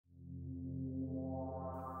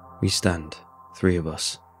We stand, three of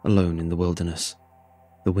us, alone in the wilderness.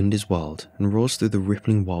 The wind is wild and roars through the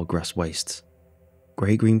rippling wildgrass wastes.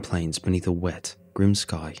 Grey-green plains beneath a wet, grim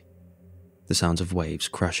sky. The sounds of waves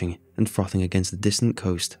crashing and frothing against the distant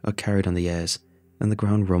coast are carried on the airs, and the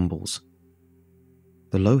ground rumbles.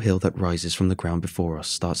 The low hill that rises from the ground before us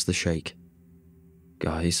starts to shake.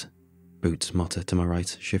 "Guys," Boots mutter to my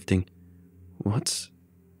right, shifting. What's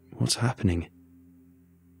happening?"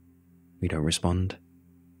 We don't respond.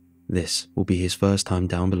 This will be his first time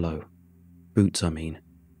down below. Boots, I mean.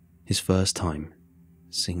 His first time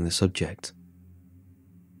seeing the subject.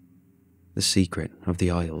 The Secret of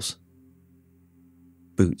the Isles.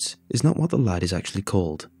 Boots is not what the lad is actually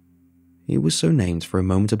called. He was so named for a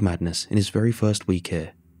moment of madness in his very first week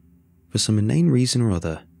here. For some inane reason or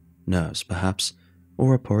other, nerves perhaps,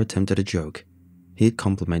 or a poor attempt at a joke, he had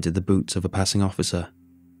complimented the boots of a passing officer.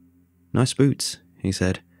 "Nice boots," he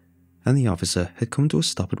said, and the officer had come to a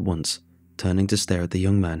stop at once, turning to stare at the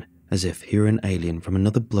young man as if he were an alien from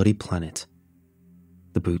another bloody planet.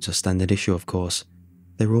 The boots are standard issue, of course.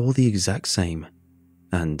 They were all the exact same,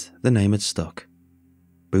 and the name had stuck.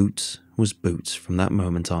 Boots was Boots from that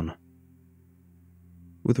moment on.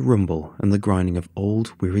 With a rumble and the grinding of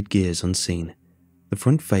old, wearied gears unseen, the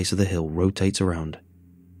front face of the hill rotates around.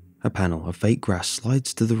 A panel of fake grass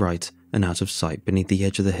slides to the right and out of sight beneath the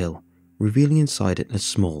edge of the hill, revealing inside it a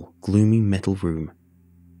small, gloomy metal room.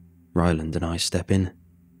 Ryland and I step in.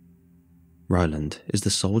 Ryland is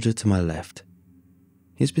the soldier to my left.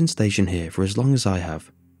 He's been stationed here for as long as I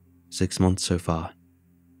have, 6 months so far.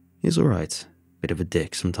 He's alright, bit of a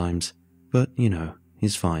dick sometimes, but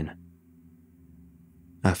he's fine.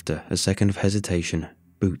 After a second of hesitation,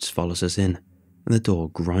 Boots follows us in, and the door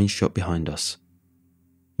grinds shut behind us.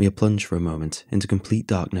 We are plunged for a moment into complete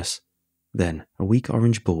darkness. Then a weak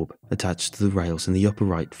orange bulb attached to the rails in the upper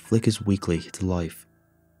right flickers weakly to life.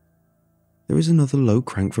 There is another low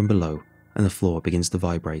crank from below, and the floor begins to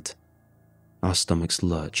vibrate. Our stomachs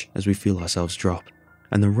lurch as we feel ourselves drop,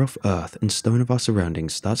 and the rough earth and stone of our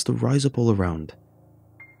surroundings starts to rise up all around.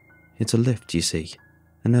 It's a lift, you see,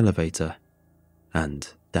 an elevator,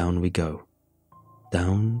 and down we go.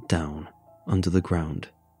 Down, down, under the ground.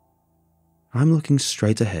 I'm looking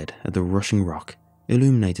straight ahead at the rushing rock,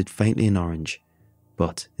 illuminated faintly in orange,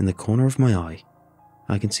 but in the corner of my eye,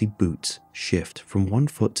 I can see Boots shift from one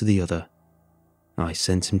foot to the other. I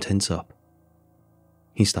sense him tense up.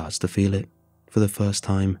 He starts to feel it, for the first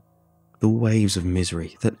time, the waves of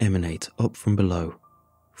misery that emanate up from below,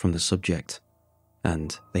 from the subject,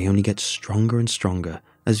 and they only get stronger and stronger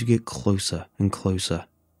as you get closer and closer.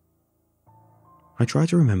 I try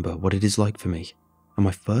to remember what it is like for me, and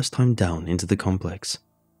my first time down into the complex.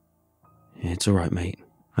 "It's alright, mate,"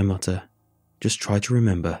 I mutter. "Just try to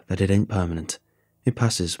remember that it ain't permanent. It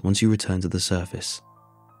passes once you return to the surface."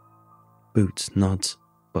 Boots nods,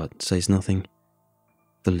 but says nothing.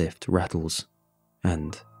 The lift rattles,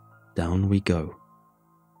 and down we go.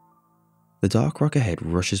 The dark rock ahead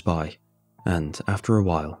rushes by, and after a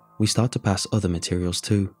while, we start to pass other materials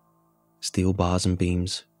too. Steel bars and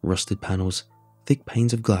beams, rusted panels, thick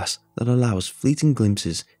panes of glass that allow us fleeting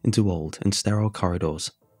glimpses into old and sterile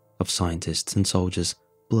corridors, of scientists and soldiers,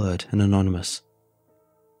 blurred and anonymous.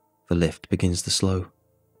 The lift begins to slow.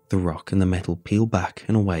 The rock and the metal peel back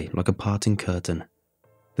and away like a parting curtain.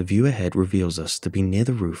 The view ahead reveals us to be near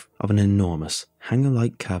the roof of an enormous,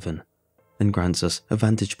 hangar-like cavern, and grants us a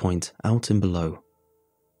vantage point out and below.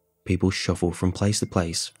 People shuffle from place to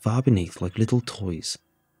place far beneath like little toys.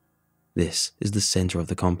 This is the center of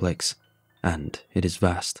the complex, and it is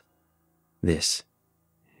vast. This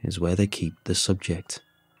is where they keep the subject.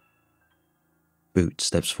 Boots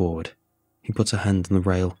steps forward. He puts a hand on the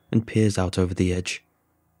rail and peers out over the edge.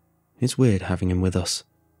 It's weird having him with us.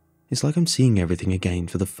 It's like I'm seeing everything again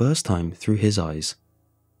for the first time through his eyes.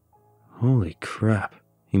 "Holy crap,"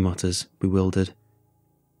 he mutters, bewildered.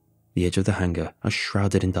 The edge of the hangar are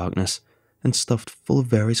shrouded in darkness and stuffed full of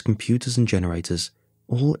various computers and generators,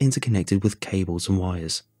 all interconnected with cables and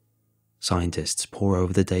wires. Scientists pore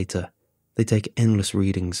over the data. They take endless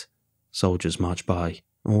readings. Soldiers march by,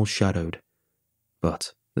 all shadowed.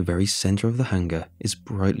 But the very center of the hangar is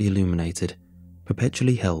brightly illuminated,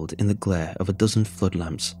 perpetually held in the glare of a dozen flood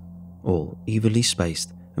lamps, all evenly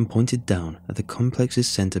spaced and pointed down at the complex's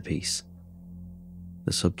centerpiece.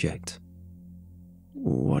 The subject.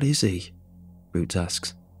 "What is he?" Boots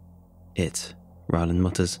asks. "It," Ryland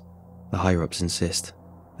mutters. "The higher-ups insist.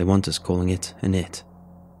 They want us calling it an it.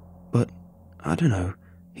 But, I don't know,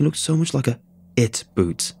 he looks so much like a it,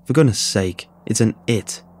 Boots. For goodness sake, it's an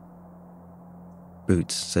it."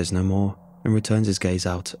 Boots says no more and returns his gaze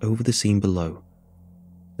out over the scene below.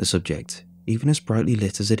 The subject even as brightly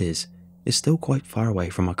lit as it is still quite far away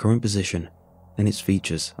from our current position, and its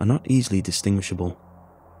features are not easily distinguishable.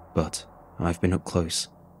 But I've been up close.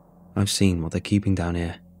 I've seen what they're keeping down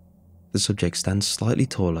here. The subject stands slightly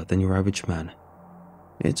taller than your average man.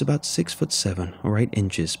 It's about 6'7" or 8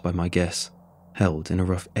 inches by my guess. Held in a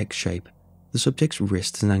rough X shape, the subject's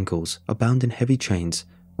wrists and ankles are bound in heavy chains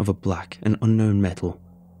of a black and unknown metal.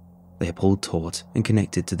 They are pulled taut and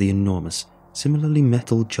connected to the enormous, similarly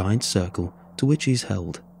metal giant circle to which he is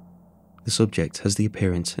held. The subject has the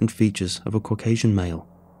appearance and features of a Caucasian male.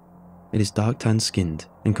 It is dark tan-skinned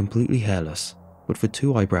and completely hairless, but for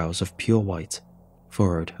 2 eyebrows of pure white,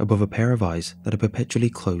 furrowed above a pair of eyes that are perpetually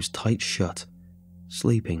closed tight shut,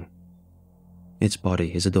 sleeping. Its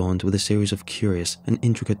body is adorned with a series of curious and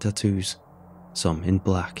intricate tattoos, some in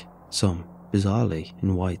black, some, bizarrely,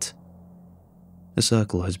 in white. A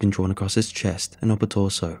circle has been drawn across its chest and upper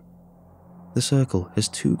torso. The circle has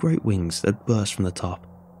 2 great wings that burst from the top,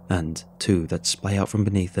 and 2 that splay out from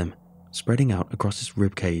beneath them, spreading out across its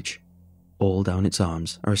rib cage. All down its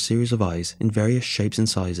arms are a series of eyes in various shapes and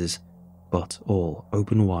sizes, but all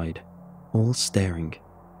open wide, all staring.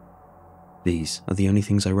 These are the only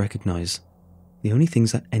things I recognize, the only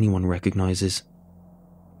things that anyone recognizes.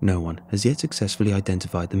 No one has yet successfully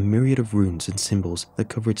identified the myriad of runes and symbols that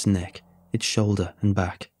cover its neck, its shoulder and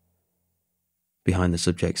back. Behind the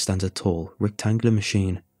subject stands a tall, rectangular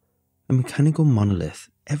machine, a mechanical monolith,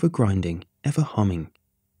 ever grinding, ever humming.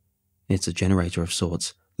 It's a generator of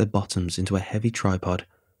sorts that bottoms into a heavy tripod,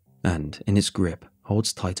 and in its grip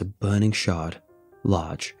holds tight a burning shard,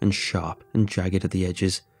 large and sharp and jagged at the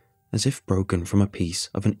edges, as if broken from a piece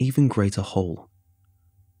of an even greater whole.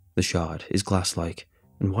 The shard is glass-like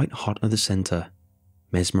and white-hot at the center.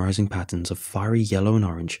 Mesmerizing patterns of fiery yellow and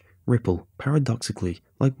orange ripple paradoxically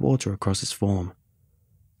like water across its form.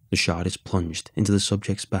 The shard is plunged into the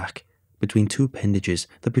subject's back, between 2 appendages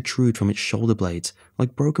that protrude from its shoulder blades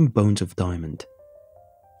like broken bones of diamond.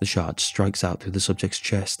 The shard strikes out through the subject's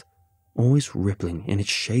chest, always rippling in its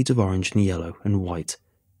shades of orange and yellow and white,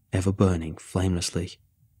 ever burning flamelessly.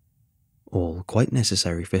 All quite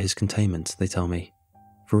necessary for his containment, they tell me.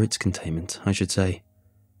 For its containment, I should say.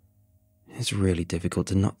 It's really difficult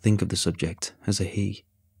to not think of the subject as a he.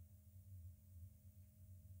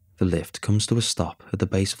 The lift comes to a stop at the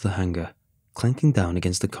base of the hangar, clanking down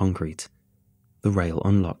against the concrete. The rail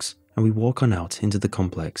unlocks and we walk on out into the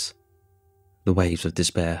complex. The waves of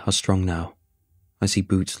despair are strong now. I see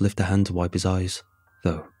Boots lift a hand to wipe his eyes,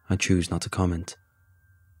 though I choose not to comment.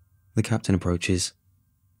 The captain approaches.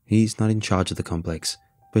 He's not in charge of the complex,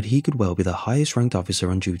 but he could well be the highest ranked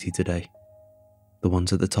officer on duty today. The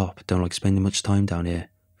ones at the top don't like spending much time down here,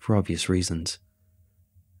 for obvious reasons.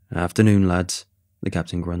 "Afternoon, lads," the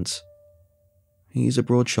captain grunts. He's a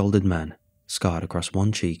broad-shouldered man, scarred across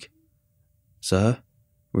one cheek. "Sir,"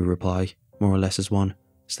 we reply, more or less as one,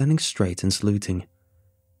 standing straight and saluting.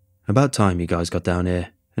 "About time you guys got down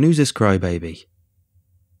here, and who's this crybaby?"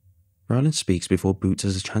 Ryland speaks before Boots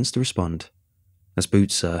has a chance to respond. "That's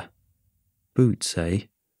Boots, sir." "Boots, eh?"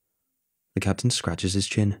 The captain scratches his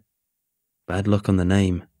chin. "Bad luck on the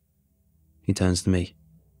name." He turns to me.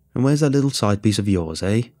 "And where's that little side piece of yours,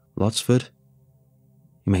 eh, Lotsford?"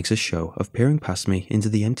 He makes a show of peering past me into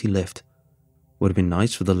the empty lift. Would have been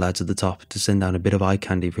nice for the lads at the top to send down a bit of eye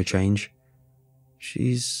candy for a change.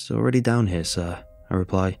 "She's already down here, sir," I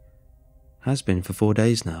reply. "Has been for 4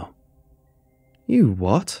 days now." "You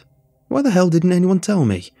what? Why the hell didn't anyone tell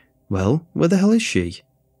me? Well, where the hell is she?"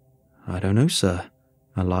 "I don't know, sir,"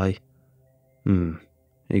 I lie.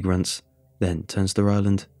 He grunts, then turns to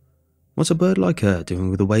Ryland. "What's a bird like her doing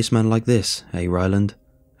with a waste man like this, eh, Ryland?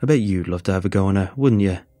 I bet you'd love to have a go on her, wouldn't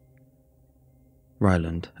you?"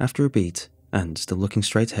 Ryland, after a beat, and still looking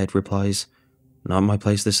straight ahead, replies, "Not my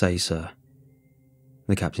place to say, sir."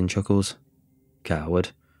 The captain chuckles.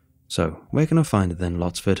 "Coward. So, where can I find her then,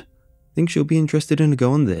 Lotsford? Think she'll be interested in a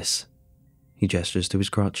go on this?" He gestures to his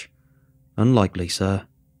crotch. "Unlikely, sir,"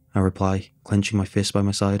 I reply, clenching my fist by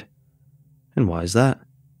my side. "And why is that?"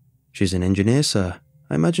 "She's an engineer, sir.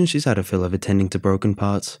 I imagine she's had a fill of attending to broken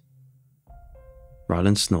parts."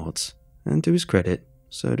 Ryland snorts, and to his credit,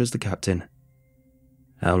 so does the captain.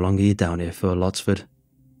 "How long are you down here for, Lotsford?"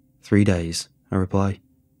 3 days, I reply.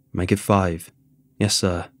 "Make it 5. "Yes,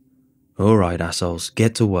 sir." "All right, assholes,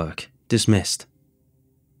 get to work. Dismissed."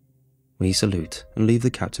 We salute and leave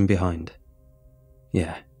the captain behind.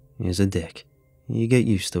 Yeah, he's a dick. You get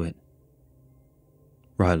used to it.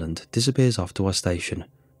 Ryland disappears off to our station,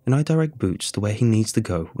 and I direct Boots to where he needs to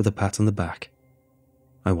go with a pat on the back.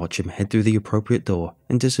 I watch him head through the appropriate door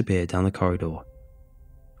and disappear down the corridor.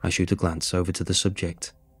 I shoot a glance over to the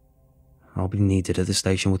subject. I'll be needed at the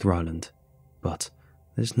station with Ryland, But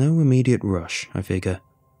there's no immediate rush, I figure.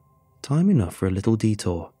 Time enough for a little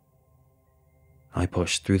detour. I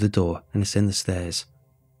push through the door and ascend the stairs.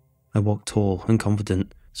 I walk tall and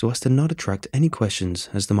confident so as to not attract any questions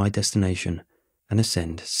as to my destination, and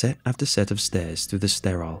ascend set after set of stairs through the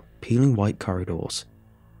sterile, peeling white corridors.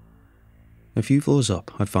 A few floors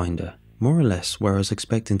up, I find her, more or less where I was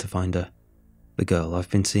expecting to find her. The girl I've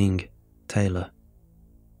been seeing, Taylor.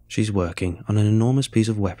 She's working on an enormous piece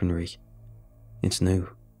of weaponry. It's new,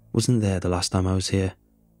 wasn't there the last time I was here.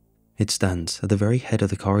 It stands at the very head of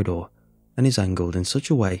the corridor and is angled in such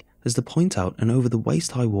a way as to point out and over the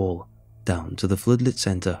waist-high wall, down to the floodlit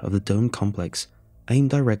centre of the domed complex, aimed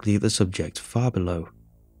directly at the subject far below.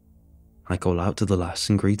 I call out to the lass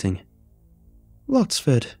in greeting.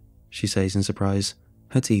 "Lotsford," she says in surprise,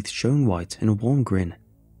 her teeth showing white in a warm grin.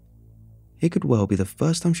 It could well be the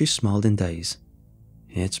first time she's smiled in days.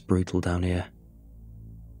 It's brutal down here.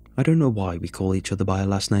 I don't know why we call each other by our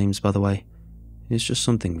last names, by the way. It's just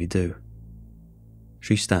something we do.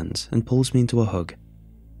 She stands and pulls me into a hug.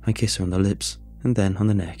 I kiss her on the lips and then on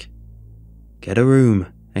the neck. "Get a room,"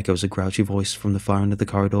 echoes a grouchy voice from the far end of the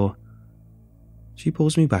corridor. She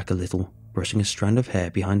pulls me back a little, brushing a strand of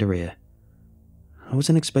hair behind her ear. "I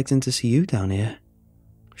wasn't expecting to see you down here.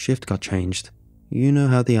 Shift got changed. You know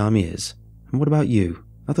how the army is. And what about you?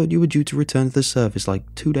 I thought you were due to return to the service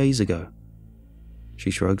like 2 days ago." She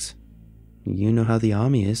shrugs. "You know how the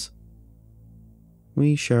army is."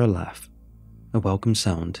 We share a laugh, a welcome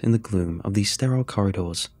sound in the gloom of these sterile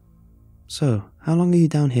corridors. "So, how long are you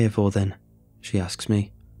down here for then?" she asks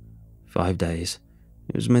me. 5 days.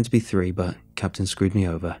 It was meant to be 3, but Captain screwed me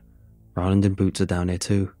over. Ryland and Boots are down here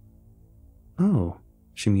too. "Oh,"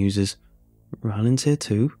 she muses. "Ryland's here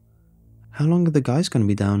too? How long are the guys going to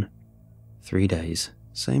be down?" 3 days,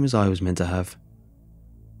 same as I was meant to have.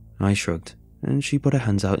 I shrugged, and she put her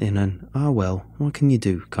hands out in an well, what can you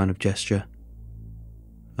do kind of gesture.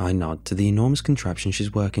 I nod to the enormous contraption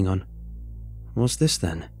she's working on. "What's this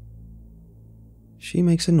then?" She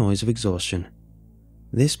makes a noise of exhaustion.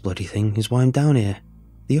 "This bloody thing is why I'm down here.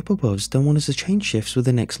 The upper abovs don't want us to change shifts with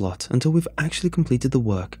the next lot until we've actually completed the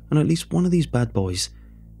work on at least one of these bad boys.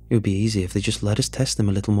 It would be easy if they just let us test them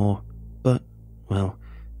a little more, but, well,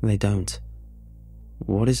 they don't."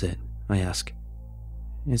 "What is it?" I ask.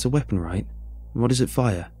 "It's a weapon, right? What does it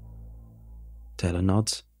fire?" Taylor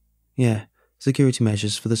nods. "Yeah, security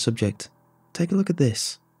measures for the subject. Take a look at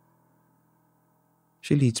this."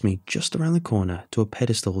 She leads me just around the corner to a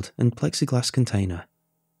pedestaled and plexiglass container.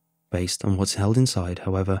 Based on what's held inside,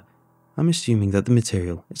 however, I'm assuming that the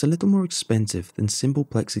material is a little more expensive than simple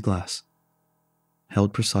plexiglass.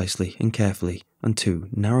 Held precisely and carefully on 2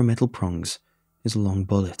 narrow metal prongs is a long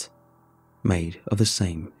bullet, made of the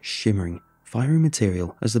same shimmering, fiery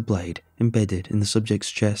material as the blade embedded in the subject's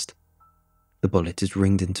chest. The bullet is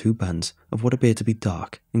ringed in 2 bands of what appear to be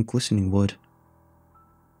dark and glistening wood.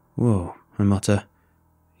 "Whoa," I mutter.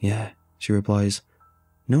 "Yeah," she replies.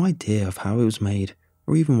 "No idea of how it was made,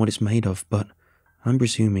 or even what it's made of, but I'm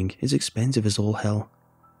presuming it's expensive as all hell."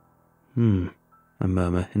 I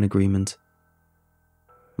murmur in agreement.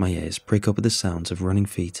 My ears prick up at the sounds of running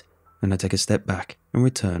feet, and I take a step back and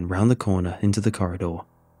return round the corner into the corridor.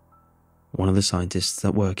 One of the scientists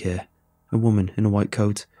that work here, a woman in a white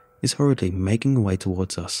coat, is hurriedly making her way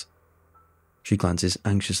towards us. She glances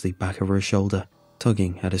anxiously back over her shoulder,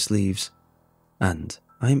 tugging at her sleeves, and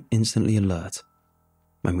I am instantly alert.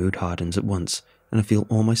 My mood hardens at once, and I feel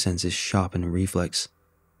all my senses sharpen in reflex.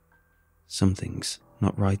 Something's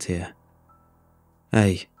not right here.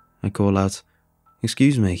 "Hey," I call out.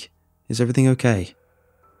 "Excuse me, is everything okay?"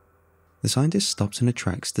 The scientist stops in her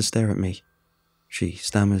tracks to stare at me. She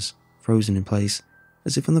stammers, frozen in place,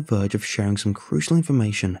 as if on the verge of sharing some crucial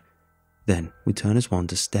information. Then we turn as one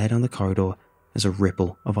to stare down the corridor as a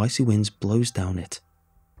ripple of icy winds blows down it.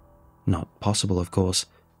 Not possible, of course.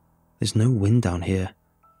 There's no wind down here.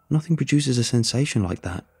 Nothing produces a sensation like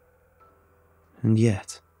that. And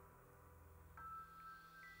yet...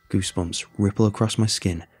 Goosebumps ripple across my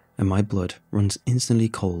skin and my blood runs instantly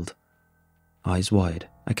cold. Eyes wide,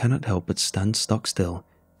 I cannot help but stand stock still,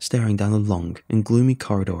 staring down the long and gloomy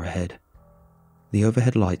corridor ahead. The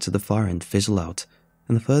overhead lights at the far end fizzle out,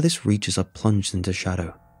 and the furthest reaches are plunged into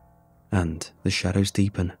shadow. And the shadows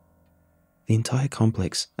deepen. The entire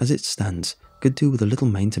complex, as it stands, could do with a little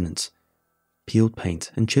maintenance. Peeled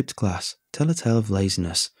paint and chipped glass tell a tale of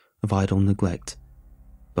laziness, of idle neglect.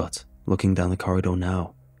 But, looking down the corridor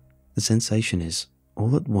now, the sensation is,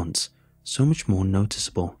 all at once, so much more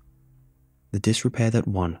noticeable. The disrepair that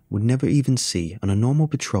one would never even see on a normal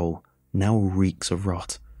patrol now reeks of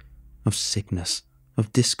rot, of sickness,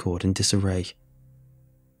 of discord and disarray.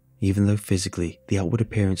 Even though physically the outward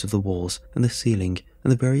appearance of the walls and the ceiling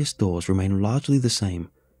and the various doors remain largely the same,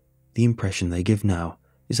 the impression they give now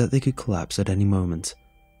is that they could collapse at any moment.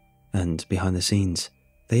 And behind the scenes,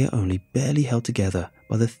 they are only barely held together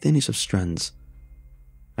by the thinnest of strands.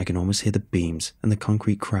 I can almost hear the beams and the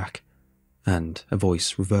concrete crack, and a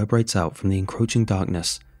voice reverberates out from the encroaching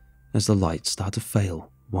darkness as the lights start to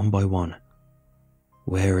fail one by one.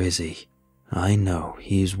 "Where is he? I know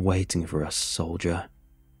he is waiting for us, soldier."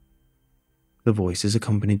 The voice is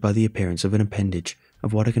accompanied by the appearance of an appendage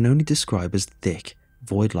of what I can only describe as thick,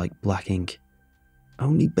 void-like black ink.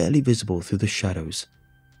 Only barely visible through the shadows,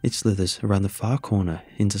 it slithers around the far corner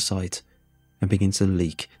into sight and begins to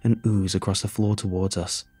leak and ooze across the floor towards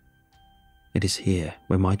us. It is here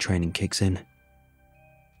where my training kicks in.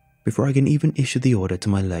 Before I can even issue the order to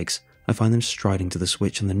my legs, I find them striding to the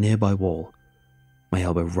switch on the nearby wall. My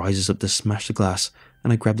elbow rises up to smash the glass,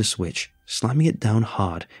 and I grab the switch, slamming it down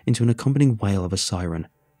hard into an accompanying wail of a siren,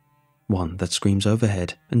 one that screams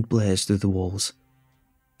overhead and blares through the walls.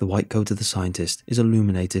 The white coat of the scientist is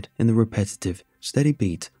illuminated in the repetitive, steady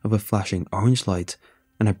beat of a flashing orange light,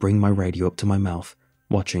 and I bring my radio up to my mouth,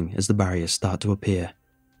 watching as the barriers start to appear.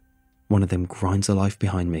 One of them grinds to life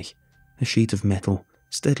behind me, a sheet of metal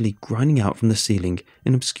steadily grinding out from the ceiling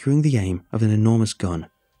and obscuring the aim of an enormous gun,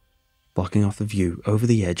 blocking off the view over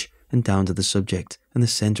the edge and down to the subject and the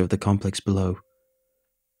center of the complex below.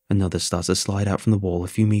 Another starts to slide out from the wall a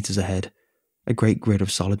few meters ahead, a great grid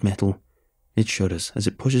of solid metal. It shudders as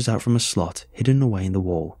it pushes out from a slot hidden away in the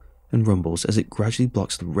wall and rumbles as it gradually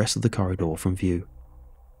blocks the rest of the corridor from view.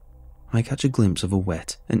 I catch a glimpse of a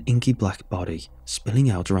wet and inky black body spilling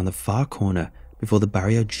out around the far corner before the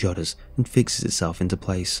barrier judders and fixes itself into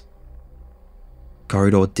place.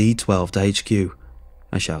 "Corridor D12 to HQ,"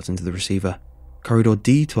 I shout into the receiver. "Corridor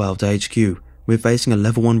D12 to HQ, we're facing a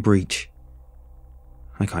level 1 breach."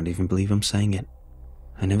 I can't even believe I'm saying it.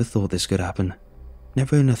 I never thought this could happen.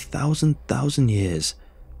 Never in 1,000 years.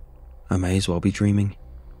 I may as well be dreaming.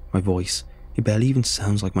 My voice, it barely even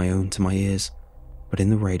sounds like my own to my ears. But in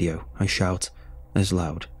the radio, I shout, as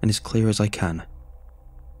loud and as clear as I can.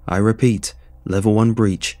 "I repeat, level 1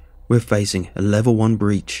 breach. We're facing a level 1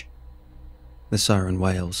 breach." The siren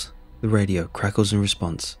wails. The radio crackles in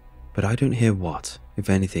response, but I don't hear what, if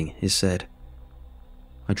anything, is said.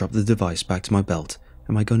 I drop the device back to my belt,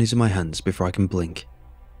 and my gun is in my hands before I can blink.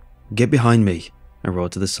 "Get behind me," I roar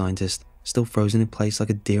to the scientist, still frozen in place like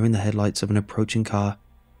a deer in the headlights of an approaching car.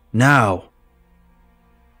 "Now!"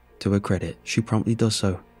 To her credit, she promptly does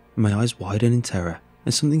so, and my eyes widen in terror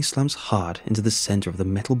as something slams hard into the center of the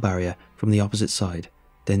metal barrier from the opposite side,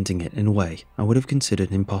 denting it in a way I would have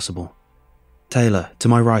considered impossible. "Taylor, to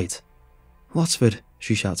my right." "Lotsford,"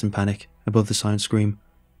 she shouts in panic, above the silent scream.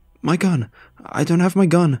 "My gun! I don't have my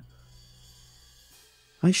gun!"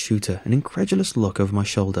 I shoot her an incredulous look over my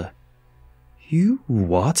shoulder. "You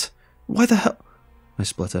what? Why the hell?" I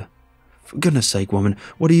splutter. "For goodness sake, woman,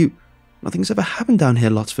 what are you—" "Nothing's ever happened down here,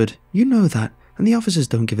 Lotsford. You know that, and the officers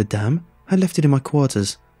don't give a damn. I left it in my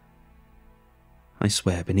quarters." I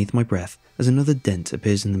swear beneath my breath as another dent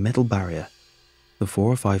appears in the metal barrier. The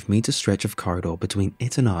 4 or 5 meter stretch of corridor between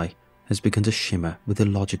it and I has begun to shimmer with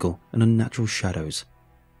illogical and unnatural shadows.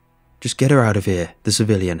 "Just get her out of here, the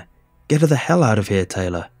civilian. Get her the hell out of here,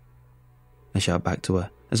 Taylor." I shout back to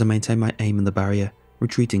her as I maintain my aim in the barrier,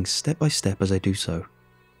 retreating step by step as I do so.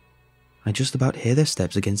 I just about hear their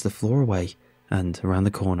steps against the floor away and around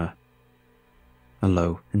the corner. A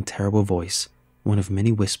low and terrible voice, one of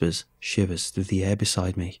many whispers, shivers through the air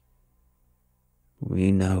beside me.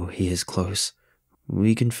 "We know he is close.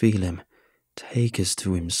 We can feel him. Take us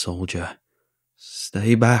to him, soldier."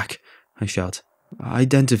 "Stay back," I shout.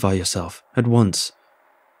 "Identify yourself, at once."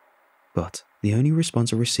 But the only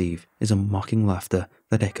response I receive is a mocking laughter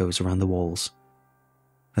that echoes around the walls.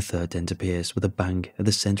 A third dent appears with a bang at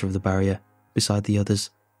the center of the barrier, beside the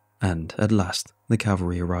others, and at last the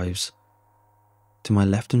cavalry arrives. To my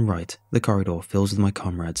left and right, the corridor fills with my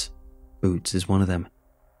comrades. Boots is one of them.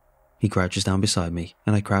 He crouches down beside me,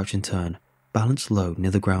 and I crouch in turn, balanced low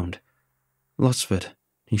near the ground. "Lotsford,"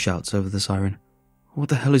 he shouts over the siren. "What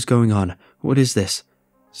the hell is going on? What is this?"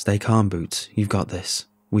 "Stay calm, Boots. You've got this.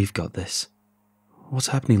 We've got this." "What's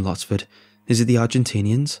happening, Lotsford? Is it the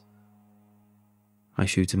Argentinians?" I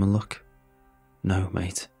shoot him a look. "No,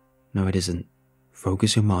 mate. No, it isn't.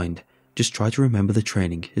 Focus your mind. Just try to remember the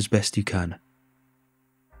training as best you can."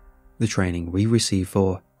 The training we received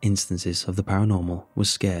for instances of the paranormal was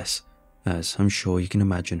scarce, as I'm sure you can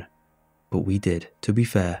imagine. But we did, to be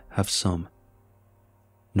fair, have some.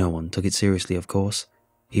 No one took it seriously, of course,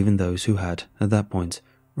 even those who had, at that point,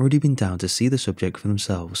 already been down to see the subject for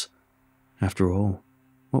themselves. After all,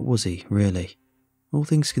 What was he, really? All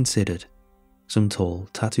things considered. Some tall,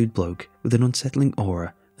 tattooed bloke with an unsettling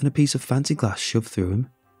aura and a piece of fancy glass shoved through him?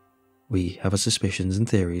 We have our suspicions and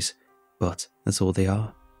theories, but that's all they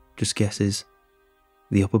are, just guesses.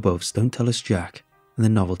 The up-aboves don't tell us jack, and the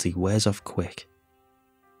novelty wears off quick.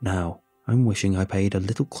 Now, I'm wishing I paid a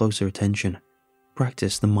little closer attention,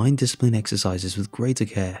 practiced the mind discipline exercises with greater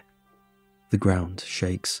care. The ground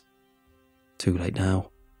shakes. Too late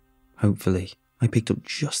now. Hopefully, I picked up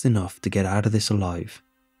just enough to get out of this alive.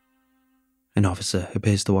 An officer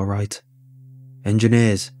appears to our right.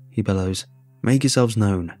 "Engineers," he bellows, "make yourselves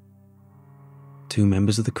known." 2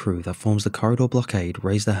 members of the crew that forms the corridor blockade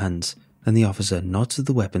raise their hands, and the officer nods to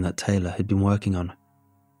the weapon that Taylor had been working on.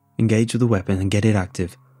 "Engage with the weapon and get it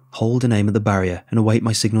active. Hold and aim at the barrier and await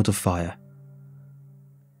my signal to fire."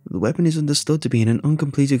 "The weapon is understood to be in an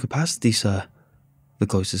uncompleted capacity, sir," the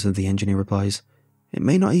closest of the engineer replies. "It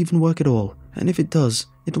may not even work at all, and if it does,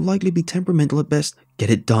 it'll likely be temperamental at best." "Get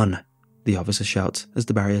it done," the officer shouts as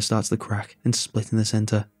the barrier starts to crack and split in the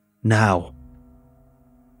center. "Now!"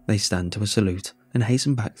 They stand to a salute and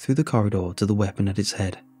hasten back through the corridor to the weapon at its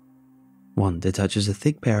head. One detaches a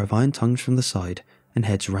thick pair of iron tongs from the side and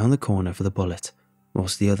heads round the corner for the bullet,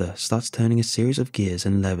 whilst the other starts turning a series of gears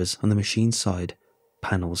and levers on the machine's side,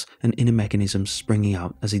 panels and inner mechanisms springing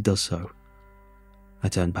out as he does so. I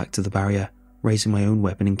turn back to the barrier, raising my own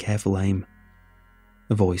weapon in careful aim.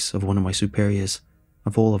 The voice of one of my superiors,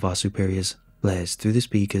 of all of our superiors, blares through the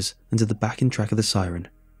speakers and to the backing track of the siren.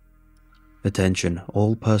 "Attention,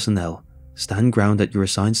 all personnel. Stand ground at your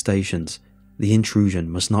assigned stations. The intrusion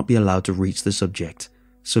must not be allowed to reach the subject.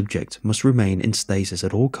 Subject must remain in stasis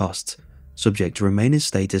at all costs. Subject to remain in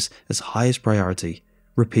status as highest priority.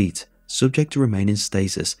 Repeat, subject to remain in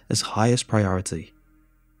stasis as highest priority."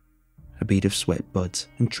 A bead of sweat buds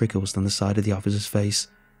and trickles down the side of the officer's face.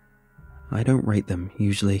 I don't rate them,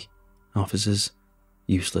 usually. Officers.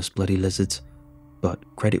 Useless bloody lizards.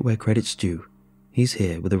 But credit where credit's due. He's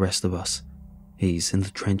here with the rest of us. He's in the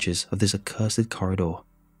trenches of this accursed corridor.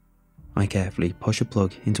 I carefully push a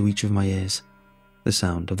plug into each of my ears. The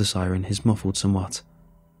sound of the siren is muffled somewhat,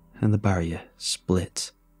 and the barrier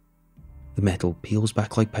splits. The metal peels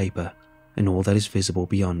back like paper, and all that is visible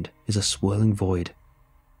beyond is a swirling void.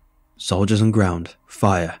 "Soldiers on ground,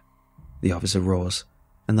 fire!" the officer roars,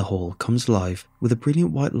 and the hall comes alive with the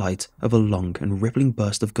brilliant white light of a long and rippling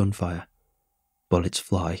burst of gunfire. Bullets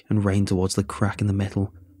fly and rain towards the crack in the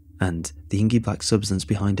metal, and the inky black substance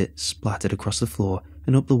behind it splattered across the floor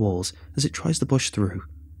and up the walls as it tries to push through.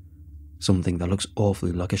 Something that looks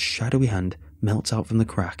awfully like a shadowy hand melts out from the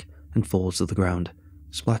crack and falls to the ground,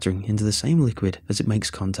 splattering into the same liquid as it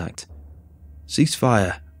makes contact. "Cease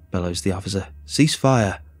fire!" bellows the officer. "Cease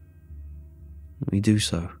fire!" We do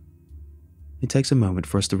so. It takes a moment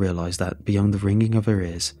for us to realise that beyond the ringing of our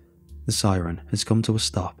ears, the siren has come to a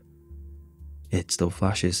stop. It still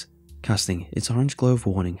flashes, casting its orange glow of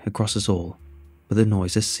warning across us all, but the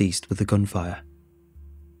noise has ceased with the gunfire.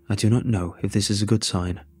 I do not know if this is a good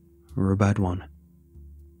sign, or a bad one.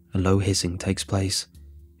 A low hissing takes place.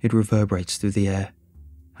 It reverberates through the air.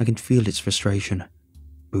 I can feel its frustration.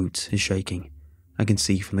 Boots is shaking. I can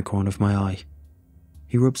see from the corner of my eye.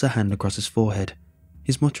 He rubs a hand across his forehead.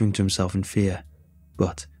 He's muttering to himself in fear,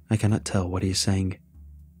 but I cannot tell what he is saying.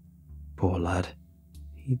 Poor lad.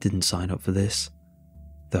 He didn't sign up for this.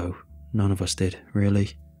 Though none of us did,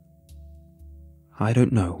 really. I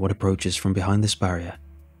don't know what approaches from behind this barrier.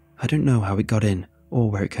 I don't know how it got in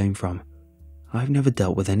or where it came from. I've never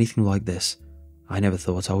dealt with anything like this. I never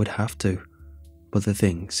thought I would have to. But the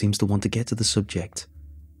thing seems to want to get to the subject.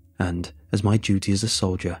 And as my duty as a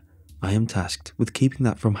soldier, I am tasked with keeping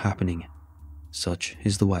that from happening. Such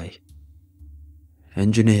is the way.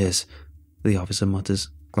 "Engineers," the officer mutters,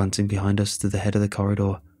 glancing behind us to the head of the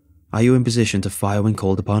corridor. "Are you in position to fire when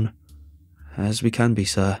called upon?" "As we can be,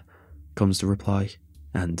 sir," comes the reply,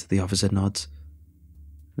 and the officer nods.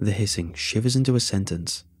 The hissing shivers into a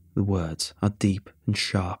sentence. The words are deep and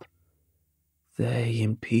sharp. "They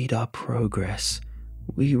impede our progress.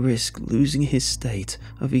 We risk losing his state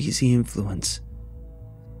of easy influence.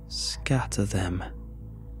 Scatter them."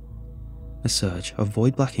 A surge of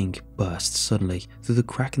void-black ink bursts suddenly through the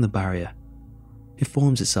crack in the barrier. It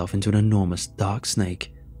forms itself into an enormous dark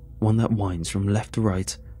snake, one that winds from left to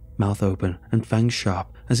right, mouth open and fangs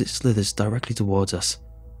sharp as it slithers directly towards us.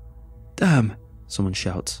 "Damn!" someone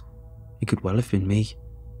shouts. It could well have been me.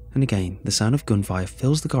 And again the sound of gunfire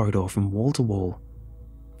fills the corridor from wall to wall.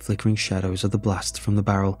 Flickering shadows of the blast from the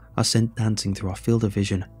barrel are sent dancing through our field of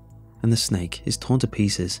vision, and the snake is torn to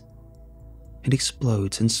pieces. It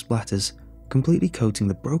explodes and splatters, completely coating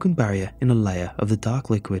the broken barrier in a layer of the dark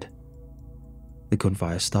liquid. The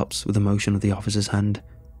gunfire stops with a motion of the officer's hand,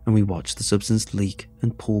 and we watch the substance leak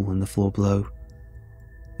and pool in the floor below.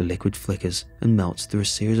 The liquid flickers and melts through a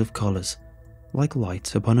series of colours, like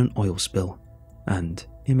light upon an oil spill, and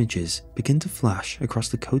images begin to flash across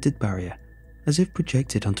the coated barrier as if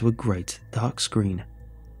projected onto a great dark screen.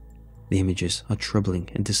 The images are troubling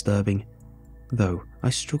and disturbing, though I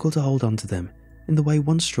struggle to hold on to them in the way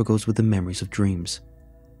one struggles with the memories of dreams.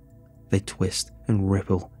 They twist and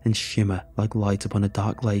ripple and shimmer like light upon a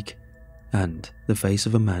dark lake, and the face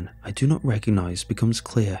of a man I do not recognise becomes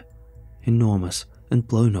clear, enormous and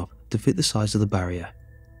blown up to fit the size of the barrier.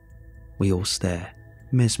 We all stare,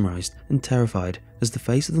 mesmerised and terrified as the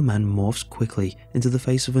face of the man morphs quickly into the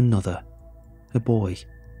face of another, a boy,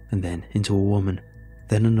 and then into a woman,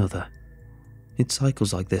 then another. It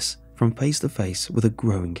cycles like this from face to face with a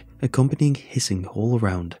growing, accompanying hissing all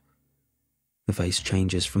around. The face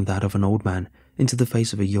changes from that of an old man into the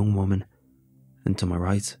face of a young woman, and to my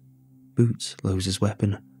right, Boots lowers his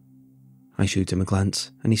weapon. I shoot him a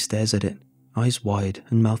glance, and he stares at it, eyes wide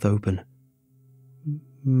and mouth open.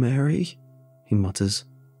 "Mary?" he mutters,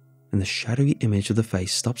 and the shadowy image of the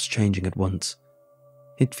face stops changing at once.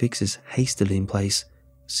 It fixes hastily in place,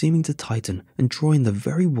 seeming to tighten and draw in the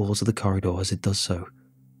very walls of the corridor as it does so.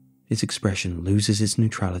 Its expression loses its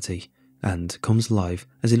neutrality and comes alive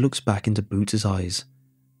as it looks back into Boots' eyes.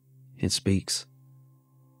 It speaks.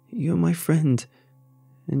 "You're my friend,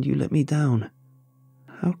 and you let me down.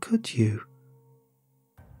 How could you?"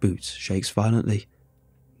 Boots shakes violently.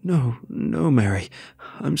 No, Mary.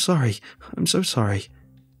 I'm sorry. I'm so sorry.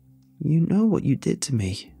 You know what you did to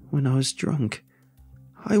me when I was drunk.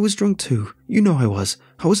 I was drunk too. You know I was.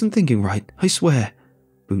 I wasn't thinking right, I swear,"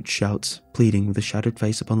 Boots shouts, pleading with a shattered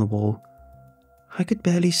face upon the wall. "I could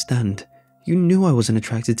barely stand. You knew I wasn't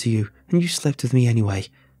attracted to you, and you slept with me anyway.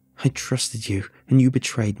 I trusted you, and you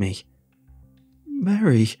betrayed me."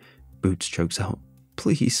 "Mary," Boots chokes out,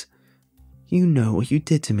 "please. You know what you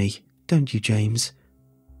did to me, don't you, James?"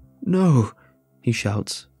 "No," he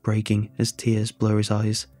shouts, breaking as tears blur his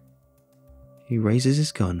eyes. He raises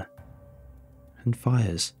his gun and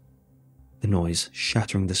fires, the noise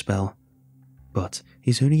shattering the spell. But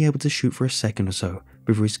he's only able to shoot for a second or so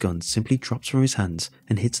before his gun simply drops from his hands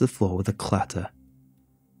and hits the floor with a clatter.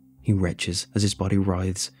 He retches as his body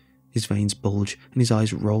writhes, his veins bulge and his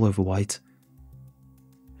eyes roll over white.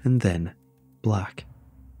 And then, black.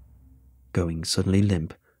 Going suddenly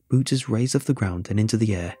limp, Boots is raised off the ground and into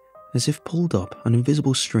the air, as if pulled up on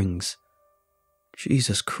invisible strings.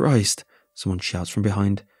 "Jesus Christ!" someone shouts from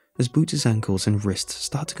behind, as Boots' ankles and wrists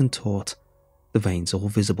start to contort. The veins all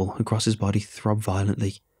visible across his body throb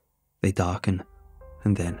violently. They darken,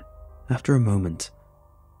 and then, after a moment,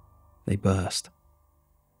 they burst.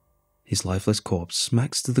 His lifeless corpse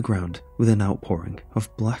smacks to the ground with an outpouring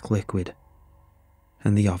of black liquid.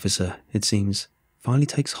 And the officer, it seems, finally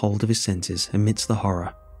takes hold of his senses amidst the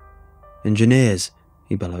horror. "Engineers,"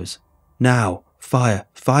 he bellows. "Now! Fire!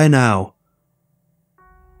 Fire now!"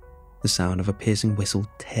 The sound of a piercing whistle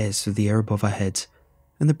tears through the air above our heads,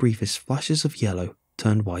 and the briefest flashes of yellow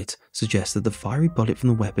turned white suggest that the fiery bullet from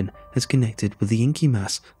the weapon has connected with the inky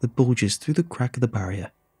mass that bulges through the crack of the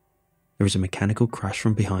barrier. There is a mechanical crash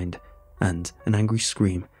from behind, and an angry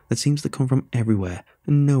scream that seems to come from everywhere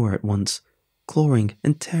and nowhere at once, clawing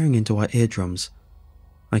and tearing into our eardrums.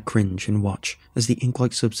 I cringe and watch as the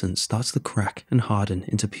ink-like substance starts to crack and harden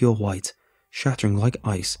into pure white, shattering like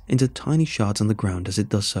ice into tiny shards on the ground as it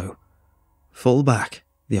does so. "Fall back,"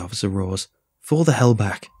 the officer roars. "Fall the hell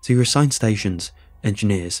back, to your assigned stations.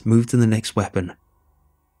 Engineers, move to the next weapon."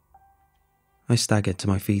 I stagger to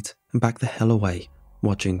my feet and back the hell away,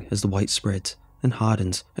 watching as the white spreads and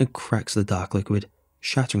hardens and cracks the dark liquid,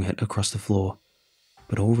 shattering it across the floor.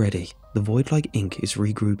 But already, the void-like ink is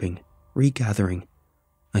regrouping, regathering.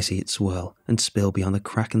 I see it swirl and spill beyond the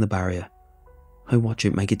crack in the barrier. I watch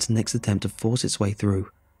it make its next attempt to force its way through.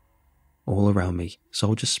 All around me,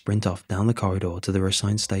 soldiers sprint off down the corridor to their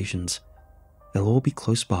assigned stations. They'll all be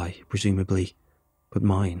close by, presumably, but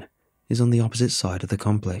mine is on the opposite side of the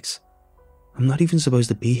complex. I'm not even supposed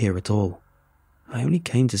to be here at all. I only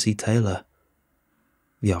came to see Taylor.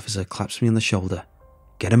 The officer claps me on the shoulder.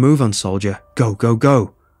 "Get a move on, soldier. Go, go,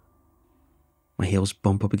 go!" My heels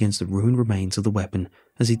bump up against the ruined remains of the weapon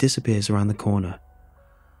as he disappears around the corner.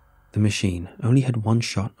 The machine only had one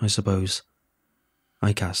shot, I suppose.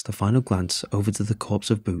 I cast a final glance over to the corpse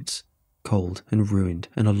of Boots, cold and ruined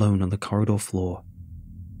and alone on the corridor floor.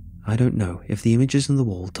 I don't know if the images on the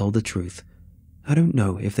wall told the truth. I don't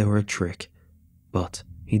know if they were a trick, but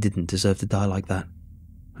he didn't deserve to die like that.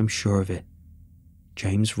 I'm sure of it.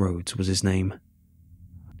 James Rhodes was his name.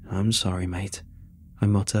 "I'm sorry, mate. I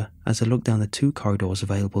mutter as I look down the 2 corridors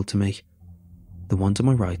available to me. The one to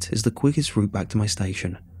my right is the quickest route back to my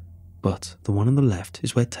station, but the one on the left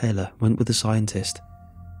is where Taylor went with the scientist.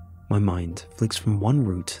 My mind flicks from one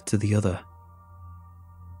route to the other.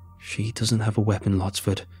 She doesn't have a weapon,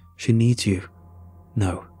 Lotsford. She needs you.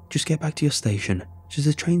 No, just get back to your station. She's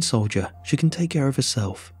a trained soldier. She can take care of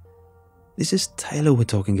herself. This is Taylor we're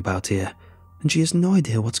talking about here, and she has no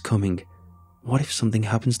idea what's coming. What if something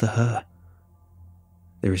happens to her?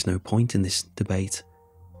 There is no point in this debate.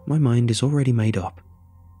 My mind is already made up.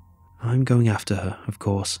 I'm going after her, of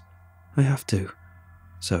course. I have to.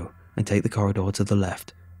 So I take the corridor to the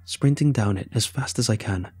left, sprinting down it as fast as I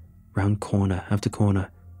can, round corner after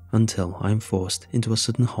corner, until I am forced into a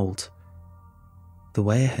sudden halt. The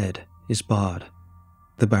way ahead is barred.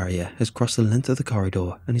 The barrier has crossed the length of the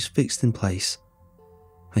corridor and is fixed in place.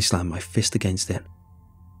 I slam my fist against it.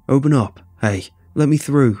 Open up! Hey, let me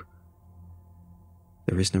through!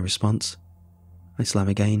 There is no response. I slam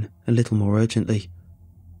again, a little more urgently.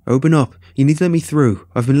 Open up! You need to let me through!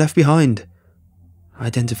 I've been left behind!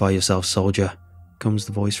 Identify yourself, soldier, comes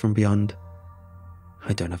the voice from beyond.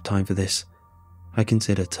 I don't have time for this. I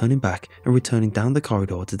consider turning back and returning down the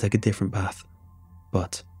corridor to take a different path.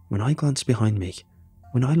 But when I glance behind me,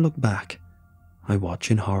 when I look back, I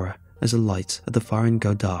watch in horror as the lights at the far end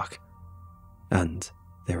go dark. And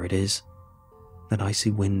there it is, that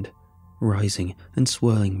icy wind, rising and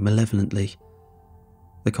swirling malevolently.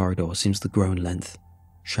 The corridor seems to grow in length.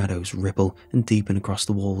 Shadows ripple and deepen across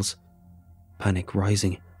the walls. Panic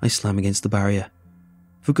rising, I slam against the barrier.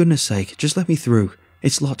 For goodness sake, just let me through.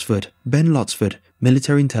 It's Lotsford, Ben Lotsford,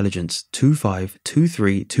 Military Intelligence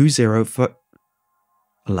 252320 for...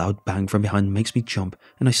 A loud bang from behind makes me jump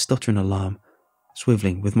and I stutter in alarm,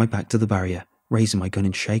 swiveling with my back to the barrier, raising my gun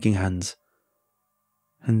in shaking hands.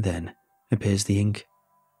 And then appears the ink,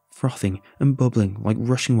 frothing and bubbling like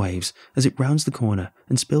rushing waves as it rounds the corner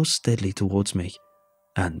and spills steadily towards me.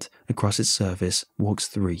 And across its surface walks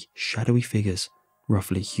 3 shadowy figures,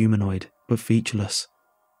 roughly humanoid but featureless.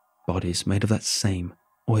 Bodies made of that same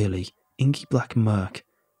oily, inky black murk.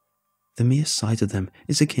 The mere sight of them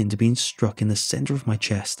is akin to being struck in the centre of my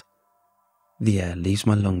chest. The air leaves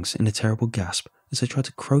my lungs in a terrible gasp as I try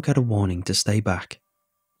to croak out a warning to stay back.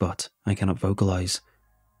 But I cannot vocalise.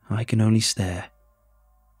 I can only stare.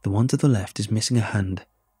 The one to the left is missing a hand.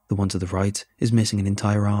 The one to the right is missing an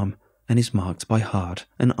entire arm and is marked by hard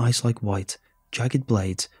and ice-like white, jagged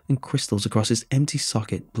blades and crystals across its empty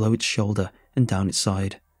socket below its shoulder and down its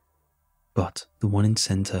side. But the one in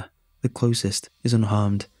centre, the closest, is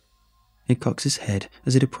unharmed. It cocks its head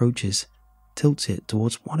as it approaches, tilts it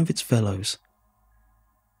towards one of its fellows.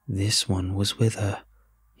 This one was with her.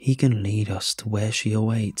 He can lead us to where she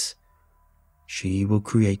awaits. She will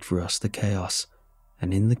create for us the chaos,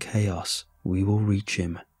 and in the chaos we will reach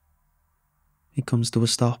him. It comes to a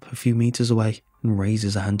stop a few meters away and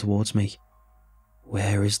raises a hand towards me.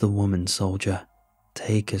 Where is the woman, soldier?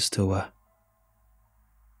 Take us to her.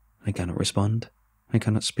 I cannot respond. I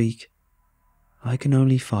cannot speak. I can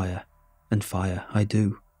only fire, and fire I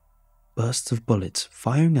do. Bursts of bullets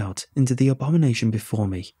firing out into the abomination before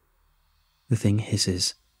me. The thing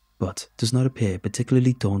hisses, but does not appear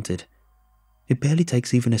particularly daunted. It barely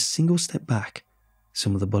takes even a single step back.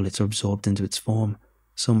 Some of the bullets are absorbed into its form,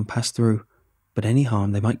 some pass through, but any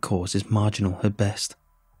harm they might cause is marginal at best.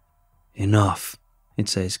 Enough, it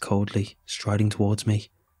says coldly, striding towards me.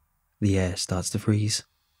 The air starts to freeze.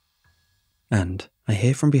 And I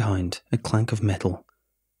hear from behind a clank of metal.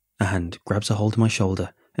 A hand grabs a hold of my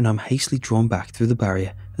shoulder and I'm hastily drawn back through the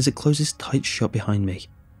barrier as it closes tight shut behind me.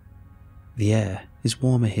 The air is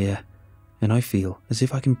warmer here, and I feel as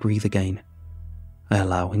if I can breathe again. I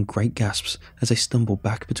allow in great gasps as I stumble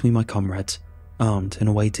back between my comrades, armed and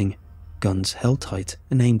awaiting, guns held tight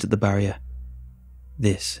and aimed at the barrier.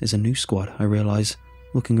 This is a new squad, I realise,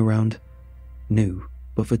 looking around. New,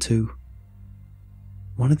 but for 2.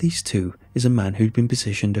 One of these 2 is a man who'd been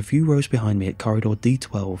positioned a few rows behind me at corridor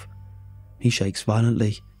D12. He shakes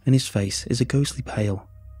violently, and his face is a ghostly pale,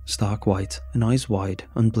 stark white and eyes wide,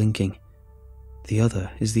 unblinking. The other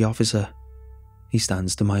is the officer. He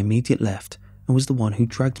stands to my immediate left and was the one who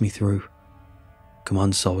dragged me through. Come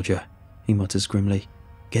on, soldier, he mutters grimly.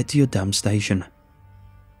 Get to your damn station.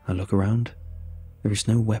 I look around. There is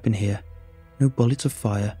no weapon here, no bullets of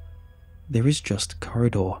fire. There is just a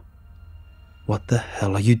corridor. What the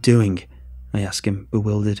hell are you doing? I ask him,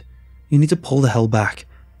 bewildered. You need to pull the hell back.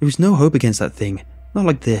 There is no hope against that thing. Not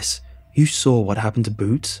like this. You saw what happened to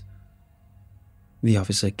Boots. The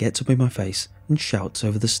officer gets up in my face and shouts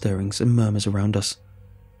over the stirrings and murmurs around us.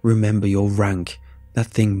 Remember your rank. That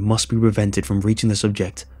thing must be prevented from reaching the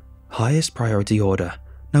subject. Highest priority order.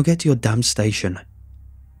 Now get to your damn station.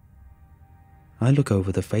 I look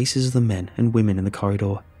over the faces of the men and women in the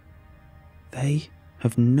corridor. They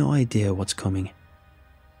have no idea what's coming.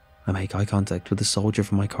 I make eye contact with the soldier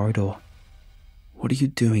from my corridor. What are you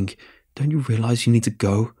doing? Don't you realize you need to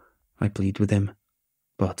go? I plead with him,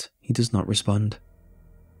 but he does not respond.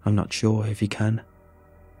 I'm not sure if he can.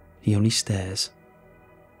 He only stares.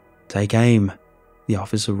 Take aim, the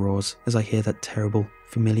officer roars as I hear that terrible,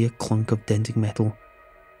 familiar clunk of denting metal,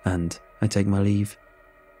 and I take my leave.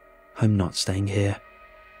 I'm not staying here.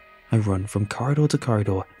 I run from corridor to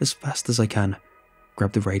corridor as fast as I can,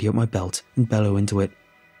 grab the radio at my belt and bellow into it.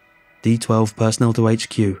 D12 personnel to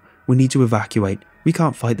HQ. We need to evacuate. We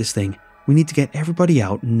can't fight this thing. We need to get everybody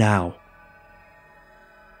out now.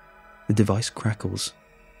 The device crackles,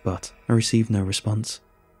 but I receive no response.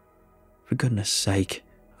 For goodness sake,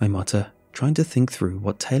 I mutter, trying to think through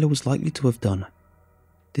what Taylor was likely to have done.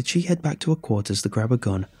 Did she head back to her quarters to grab a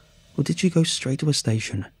gun, or did she go straight to her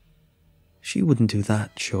station? She wouldn't do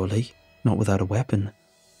that, surely, not without a weapon.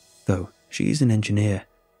 Though she is an engineer,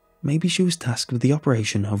 maybe she was tasked with the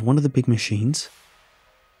operation of one of the big machines?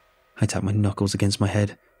 I tap my knuckles against my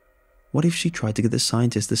head. What if she tried to get the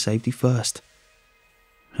scientist to safety first?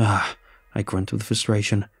 I grunt with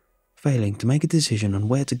frustration, failing to make a decision on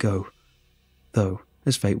where to go. Though,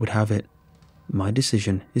 as fate would have it, my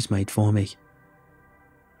decision is made for me.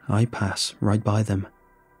 I pass right by them.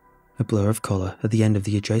 A blur of colour at the end of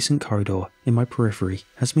the adjacent corridor in my periphery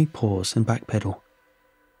has me pause and backpedal.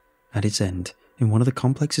 At its end, in one of the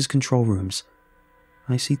complex's control rooms,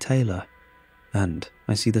 I see Taylor, and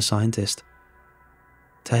I see the scientist.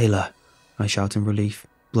 Taylor, I shout in relief,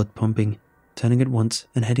 blood pumping, turning at once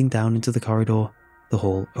and heading down into the corridor, the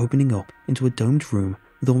hall opening up into a domed room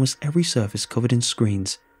with almost every surface covered in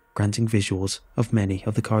screens, granting visuals of many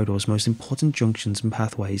of the corridor's most important junctions and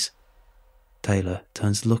pathways. Taylor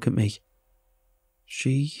turns to look at me.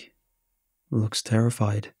 She looks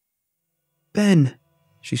terrified. Ben,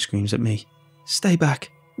 she screams at me. Stay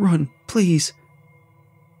back. Run, please.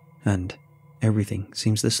 And everything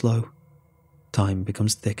seems to slow. Time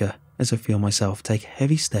becomes thicker as I feel myself take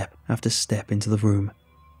heavy step after step into the room.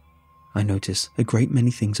 I notice a great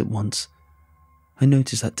many things at once. I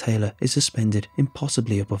notice that Taylor is suspended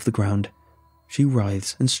impossibly above the ground. She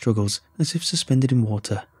writhes and struggles as if suspended in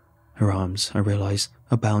water. Her arms, I realise,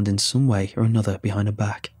 are bound in some way or another behind her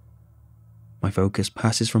back. My focus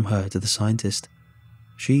passes from her to the scientist.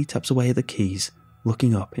 She taps away at the keys,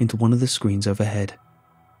 looking up into one of the screens overhead.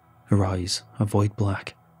 Her eyes are void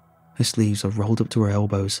black. Her sleeves are rolled up to her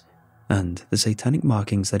elbows, and the satanic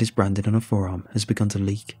markings that is branded on her forearm has begun to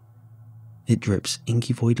leak. It drips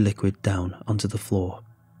inky void liquid down onto the floor.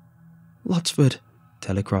 "Lotsford,"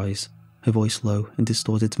 Taylor cries, her voice low and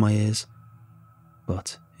distorted to my ears.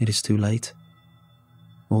 But it is too late.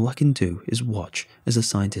 All I can do is watch as the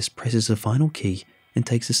scientist presses a final key and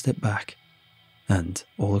takes a step back. And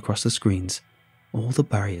all across the screens, all the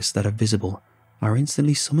barriers that are visible are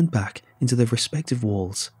instantly summoned back into their respective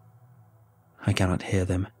walls. I cannot hear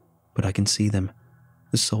them, but I can see them.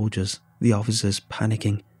 The soldiers, the officers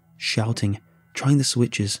panicking, shouting, trying the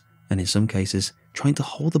switches, and in some cases, trying to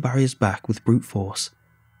hold the barriers back with brute force.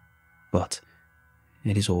 But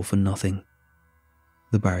it is all for nothing.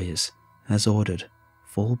 The barriers, as ordered,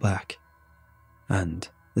 fall back, and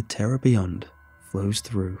the terror beyond flows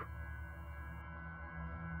through.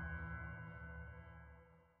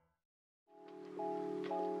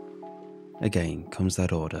 Again comes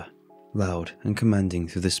that order, loud and commanding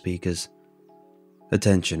through the speakers.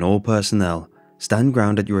 "Attention all personnel, stand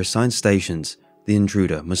ground at your assigned stations. The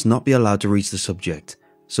intruder must not be allowed to reach the subject.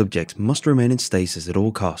 Subject must remain in stasis at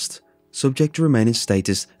all costs. Subject to remain in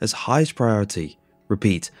status as highest priority.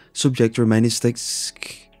 Repeat, subject to remain in status..."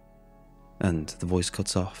 And the voice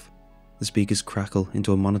cuts off. The speakers crackle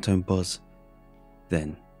into a monotone buzz.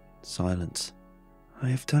 Then, silence. "I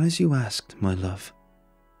have done as you asked, my love,"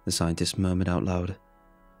 the scientist murmured out loud.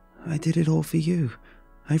 "I did it all for you.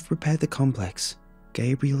 I've prepared the complex.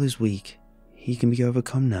 Gabriel is weak. He can be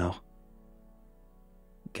overcome now."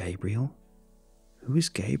 Gabriel? Who is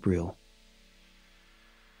Gabriel?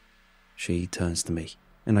 She turns to me,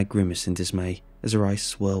 and I grimace in dismay as her eyes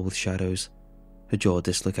swirl with shadows. Her jaw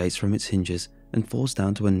dislocates from its hinges and falls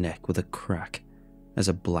down to her neck with a crack, as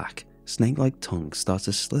a black, snake-like tongue starts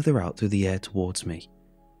to slither out through the air towards me.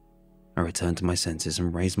 I return to my senses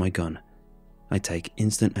and raise my gun. I take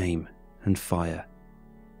instant aim and fire.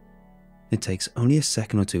 It takes only a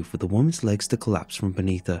second or two for the woman's legs to collapse from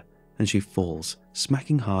beneath her, and she falls,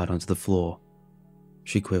 smacking hard onto the floor.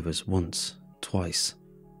 She quivers once, twice,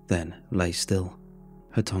 then lays still,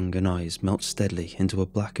 Her tongue and eyes melt steadily into a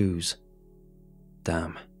black ooze.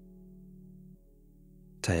 Damn.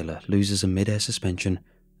 Taylor loses her mid-air suspension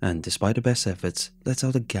and, despite her best efforts, lets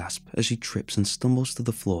out a gasp as she trips and stumbles to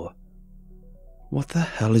the floor. What the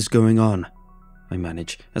hell is going on? I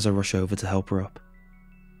manage as I rush over to help her up.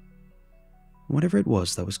 Whatever it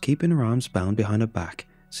was that was keeping her arms bound behind her back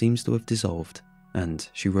seems to have dissolved, and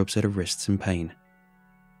she rubs at her wrists in pain.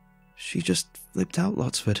 She just flipped out,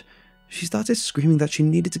 Lotsford. She started screaming that she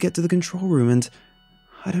needed to get to the control room and...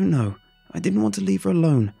 I don't know. I didn't want to leave her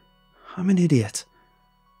alone. I'm an idiot.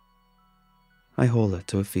 I haul her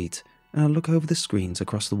to her feet, and I look over the screens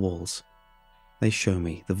across the walls. They show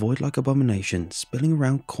me the void-like abomination spilling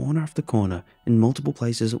around corner after corner in multiple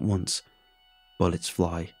places at once. Bullets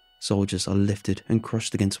fly, soldiers are lifted and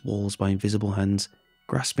crushed against walls by invisible hands,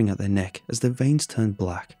 grasping at their neck as their veins turn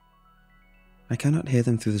black. I cannot hear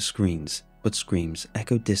them through the screens, but screams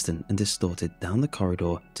echo distant and distorted down the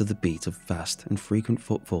corridor to the beat of fast and frequent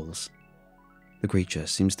footfalls. The creature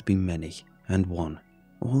seems to be many, and one,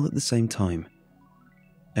 all at the same time.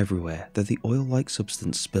 Everywhere that the oil-like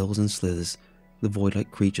substance spills and slithers, the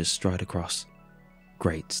void-like creatures stride across.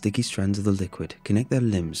 Great sticky strands of the liquid connect their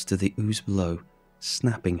limbs to the ooze below,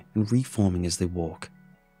 snapping and reforming as they walk.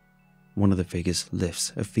 One of the figures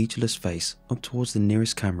lifts a featureless face up towards the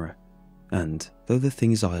nearest camera, and, though the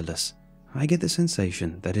thing is eyeless, I get the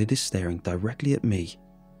sensation that it is staring directly at me,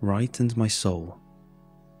 right into my soul.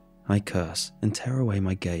 I curse and tear away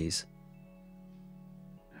my gaze.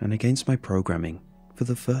 And against my programming, for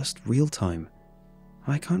the first real time,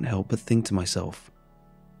 I can't help but think to myself,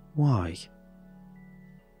 why?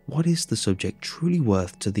 What is the subject truly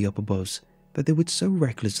worth to the upper boss that they would so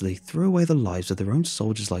recklessly throw away the lives of their own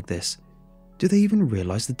soldiers like this? Do they even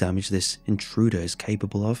realize the damage this intruder is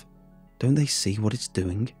capable of? Don't they see what it's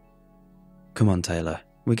doing? Come on, Taylor,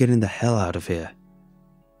 we're getting the hell out of here.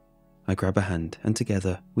 I grab a hand and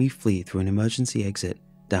together we flee through an emergency exit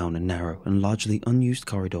down a narrow and largely unused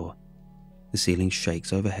corridor. The ceiling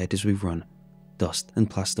shakes overhead as we run, dust and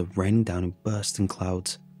plaster raining down in bursts and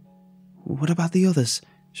clouds. What about the others?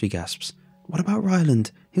 She gasps. What about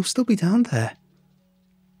Ryland? He'll still be down there.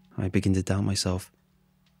 I begin to doubt myself.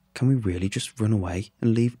 Can we really just run away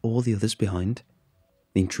and leave all the others behind?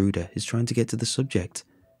 The intruder is trying to get to the subject,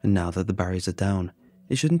 and now that the barriers are down,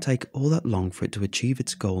 it shouldn't take all that long for it to achieve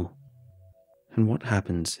its goal. And what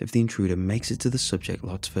happens if the intruder makes it to the subject,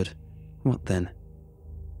 Lotsford? What then?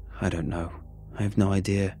 I don't know. I have no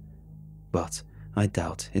idea. But I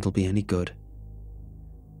doubt it'll be any good.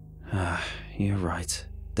 You're right.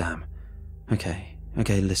 Damn. Okay,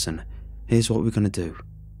 listen. Here's what we're gonna do.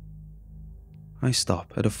 I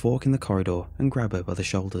stop at a fork in the corridor and grab her by the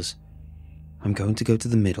shoulders. I'm going to go to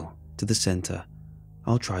the middle, to the center.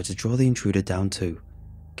 I'll try to draw the intruder down too.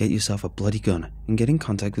 Get yourself a bloody gun and get in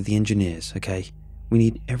contact with the engineers, okay? We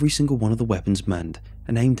need every single one of the weapons manned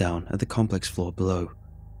and aim down at the complex floor below.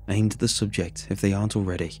 Aimed at the subject if they aren't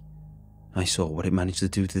already. I saw what it managed to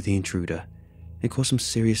do to the intruder. It caused some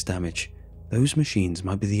serious damage. Those machines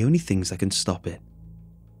might be the only things that can stop it.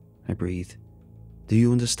 I breathe. Do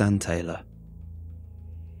you understand, Taylor?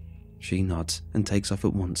 She nods and takes off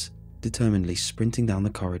at once, determinedly sprinting down the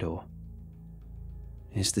corridor.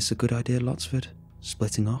 Is this a good idea, Lotsford?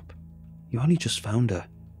 Splitting up? You only just found her.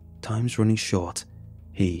 Time's running short.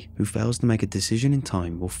 He who fails to make a decision in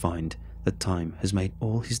time will find that time has made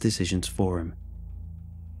all his decisions for him.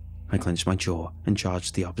 I clench my jaw and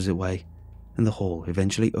charge the opposite way, and the hall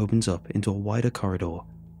eventually opens up into a wider corridor,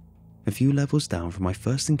 a few levels down from my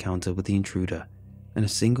first encounter with the intruder, and a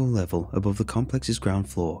single level above the complex's ground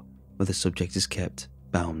floor where the subject is kept,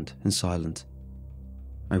 bound and silent.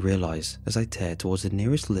 I realize as I tear towards the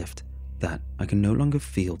nearest lift that I can no longer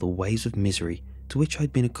feel the waves of misery to which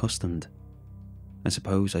I'd been accustomed. I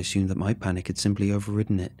suppose I assumed that my panic had simply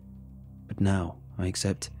overridden it, but now I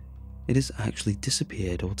accept it has actually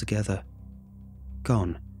disappeared altogether.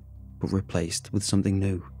 Gone, but replaced with something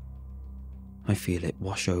new. I feel it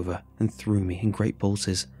wash over and through me in great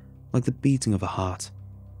pulses, like the beating of a heart.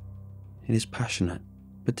 It is passionate,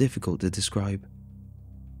 but difficult to describe.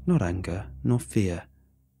 Not anger, nor fear,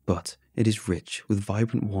 but it is rich with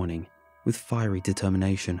vibrant warning, with fiery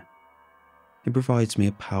determination. It provides me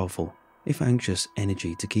a powerful, if anxious,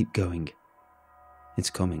 energy to keep going. It's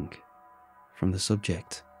coming from the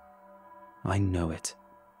subject. I know it,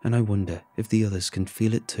 and I wonder if the others can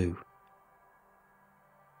feel it too.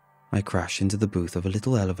 I crash into the booth of a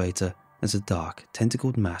little elevator as a dark,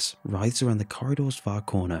 tentacled mass writhes around the corridor's far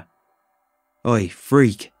corner. Oi,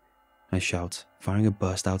 freak! I shout, firing a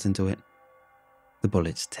burst out into it. The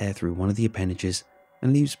bullets tear through one of the appendages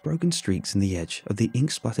and leaves broken streaks in the edge of the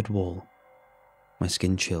ink-splattered wall. My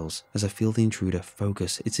skin chills as I feel the intruder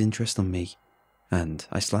focus its interest on me, and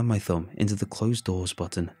I slam my thumb into the close doors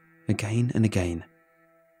button again and again.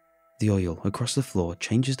 The oil across the floor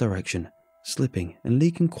changes direction, slipping and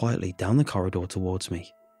leaking quietly down the corridor towards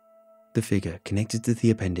me. The figure connected to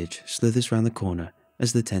the appendage slithers round the corner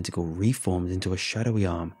as the tentacle reformed into a shadowy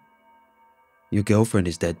arm. "Your girlfriend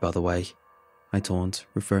is dead, by the way," I taunt,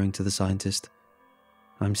 referring to the scientist.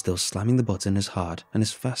 I'm still slamming the button as hard and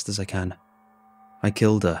as fast as I can. "I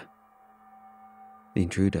killed her." The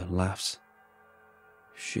intruder laughs.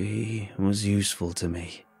 "She was useful to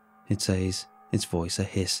me," it says, its voice a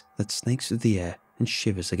hiss that snakes through the air and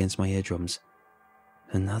shivers against my eardrums.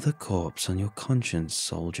 "Another corpse on your conscience,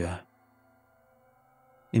 soldier."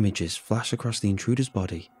 Images flash across the intruder's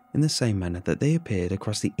body in the same manner that they appeared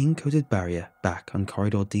across the ink-coated barrier back on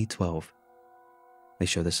corridor D12. They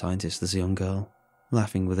show the scientist as a young girl,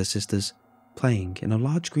 laughing with her sisters, playing in a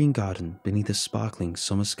large green garden beneath a sparkling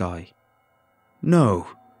summer sky. "No!"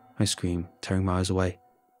 I scream, tearing my eyes away.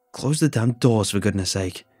 "Close the damn doors, for goodness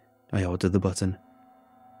sake!" I order the button.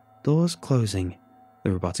 "Doors closing,"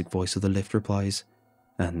 the robotic voice of the lift replies,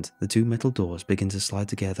 and the two metal doors begin to slide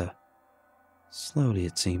together. Slowly,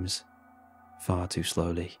 it seems. Far too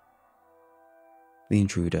slowly. The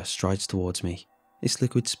intruder strides towards me. Its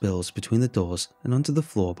liquid spills between the doors and onto the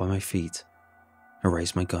floor by my feet. I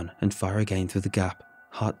raise my gun and fire again through the gap,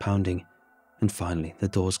 heart pounding, and finally the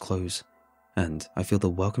doors close, and I feel the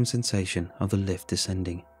welcome sensation of the lift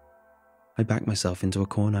descending. I back myself into a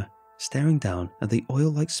corner, staring down at the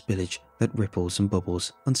oil-like spillage that ripples and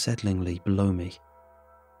bubbles unsettlingly below me.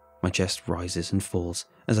 My chest rises and falls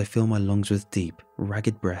as I fill my lungs with deep,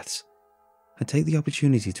 ragged breaths. I take the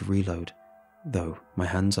opportunity to reload, though my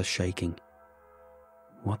hands are shaking.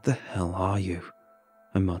 "What the hell are you?"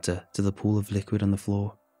 I mutter to the pool of liquid on the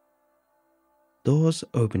floor. "Doors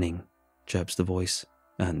opening," chirps the voice,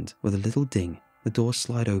 and with a little ding, the doors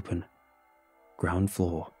slide open. Ground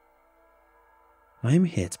floor. I am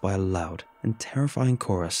hit by a loud and terrifying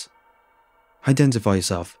chorus. "Identify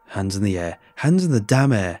yourself, hands in the air, hands in the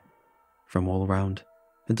damn air!" From all around,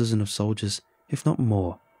 a dozen of soldiers, if not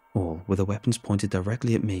more, all with their weapons pointed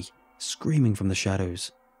directly at me, screaming from the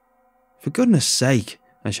shadows. "For goodness sake!"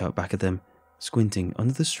 I shout back at them, squinting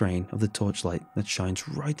under the strain of the torchlight that shines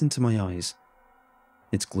right into my eyes.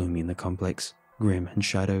 It's gloomy in the complex, grim and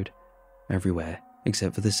shadowed, everywhere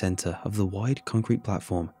except for the center of the wide concrete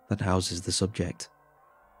platform that houses the subject.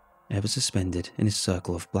 Ever suspended in his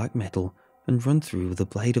circle of black metal and run through with the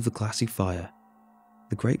blade of the glassy fire,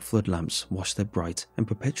 the great flood lamps wash their bright and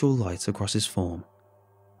perpetual light across his form.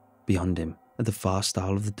 Beyond him, at the far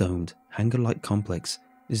stile of the domed, hangar-like complex,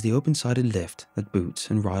 is the open-sided lift that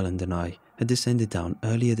Boots and Ryland and I had descended down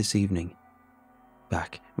earlier this evening,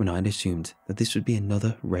 back when I had assumed that this would be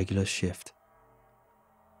another regular shift.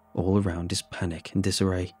 All around is panic and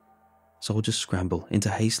disarray. Soldiers scramble into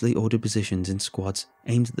hastily ordered positions in squads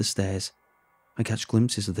aimed at the stairs. I catch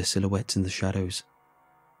glimpses of their silhouettes in the shadows.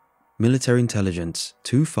 "Military Intelligence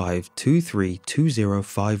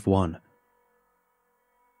 25232051.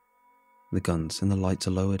 The guns and the lights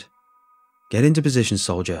are lowered. "Get into position,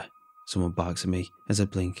 soldier," someone barks at me as I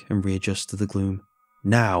blink and readjust to the gloom.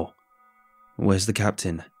 "Now!" "Where's the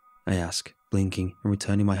captain?" I ask, blinking and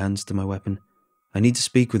returning my hands to my weapon. "I need to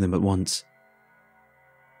speak with him at once."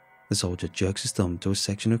 The soldier jerks his thumb to a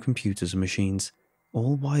section of computers and machines,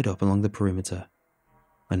 all wide up along the perimeter.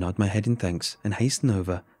 I nod my head in thanks and hasten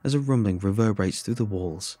over as a rumbling reverberates through the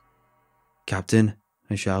walls. "Captain,"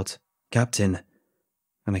 I shout, "Captain!"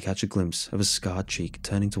 And I catch a glimpse of a scarred cheek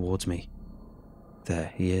turning towards me.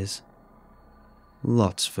 There he is.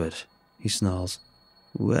 "Lotsford," he snarls.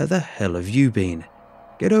 "Where the hell have you been?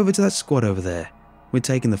 Get over to that squad over there. We're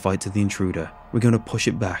taking the fight to the intruder. We're going to push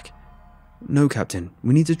it back." "No, Captain,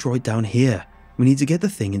 we need to draw it down here. We need to get the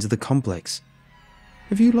thing into the complex."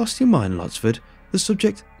 "Have you lost your mind, Lotsford? The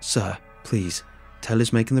subject—" "Sir, please,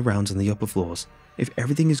 Teller's making the rounds on the upper floors. If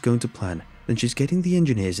everything is going to plan, then she's getting the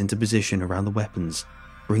engineers into position around the weapons.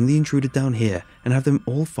 Bring the intruder down here and have them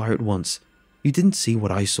all fire at once. You didn't see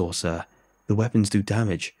what I saw, sir. The weapons do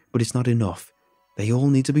damage, but it's not enough. They all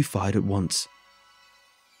need to be fired at once."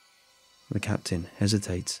 The captain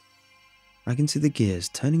hesitates. I can see the gears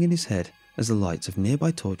turning in his head as the lights of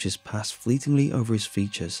nearby torches pass fleetingly over his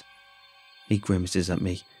features. He grimaces at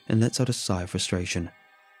me and lets out a sigh of frustration,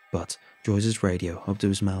 but draws his radio up to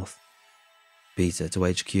his mouth. "Peter to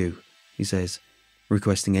HQ," he says,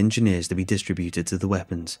 "requesting engineers to be distributed to the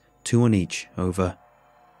weapons, 2 on each, over."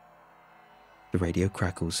 The radio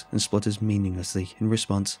crackles and splutters meaninglessly in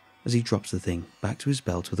response as he drops the thing back to his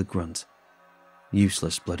belt with a grunt.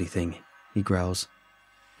 "Useless bloody thing," he growls.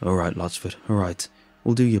 Alright, Lotsford, alright.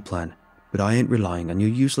 We'll do your plan, but I ain't relying on your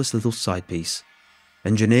useless little side piece.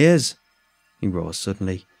 Engineers! He roars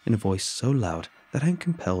suddenly, in a voice so loud that I am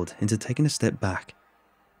compelled into taking a step back.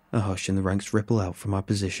 A hush in the ranks ripple out from our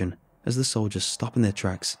position as the soldiers stop in their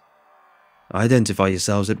tracks. Identify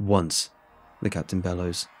yourselves at once, the captain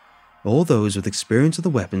bellows. All those with experience of the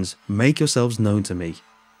weapons, make yourselves known to me.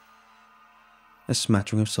 A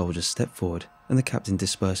smattering of soldiers step forward and the captain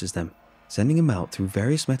disperses them, sending them out through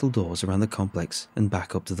various metal doors around the complex and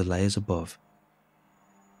back up to the layers above.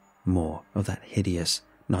 More of that hideous,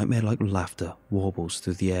 nightmare-like laughter warbles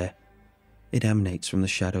through the air. It emanates from the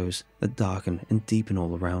shadows that darken and deepen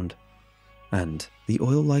all around, and the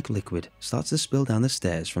oil-like liquid starts to spill down the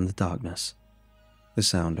stairs from the darkness. The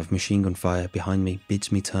sound of machine gun fire behind me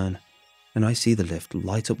bids me turn, and I see the lift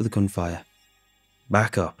light up with the gunfire.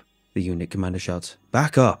 Back up, the unit commander shouts.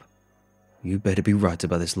 Back up! You better be right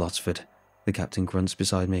about this, Lotsford, the captain grunts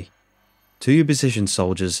beside me. To your positions,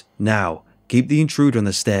 soldiers, now! Keep the intruder on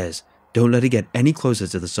the stairs. Don't let it get any closer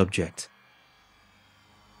to the subject.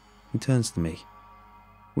 He turns to me.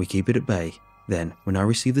 We keep it at bay. Then, when I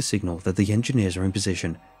receive the signal that the engineers are in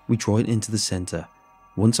position, we draw it into the center.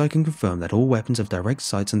 Once I can confirm that all weapons have direct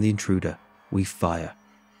sights on the intruder, we fire.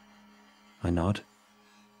 I nod,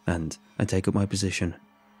 and I take up my position.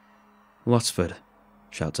 Lotsford,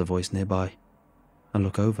 shouts a voice nearby. I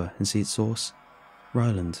look over and see its source.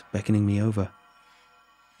 Ryland beckoning me over.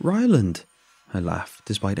 Ryland! I laugh,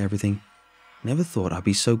 despite everything. Never thought I'd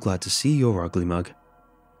be so glad to see your ugly mug.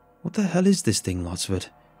 What the hell is this thing, Lotsford?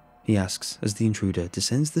 He asks as the intruder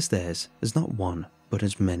descends the stairs as not one, but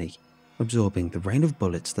as many, absorbing the rain of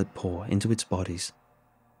bullets that pour into its bodies.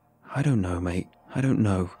 I don't know, mate, I don't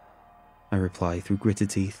know, I reply through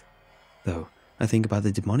gritted teeth, though I think about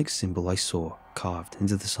the demonic symbol I saw carved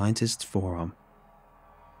into the scientist's forearm.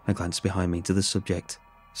 I glance behind me to the subject,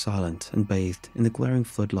 silent and bathed in the glaring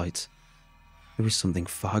floodlights. There is something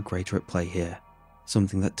far greater at play here,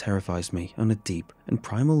 something that terrifies me on a deep and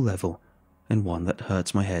primal level, and one that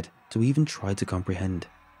hurts my head to even try to comprehend.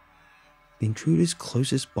 The intruder's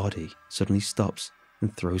closest body suddenly stops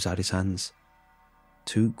and throws out his hands.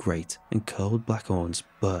 Two great and curled black horns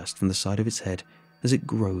burst from the side of its head as it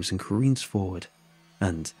grows and careens forward,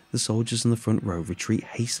 and the soldiers in the front row retreat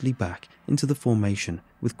hastily back into the formation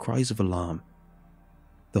with cries of alarm.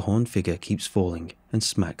 The horned figure keeps falling and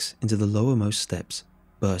smacks into the lowermost steps,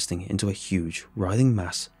 bursting into a huge, writhing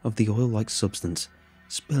mass of the oil-like substance,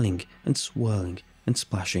 spilling and swirling and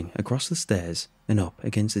splashing across the stairs and up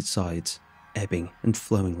against its sides, ebbing and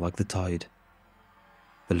flowing like the tide.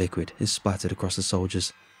 The liquid is splattered across the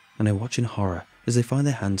soldiers, and I watch in horror as they find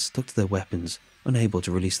their hands stuck to their weapons, unable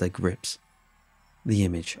to release their grips. The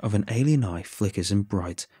image of an alien eye flickers in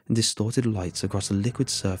bright and distorted lights across the liquid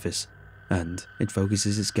surface, and it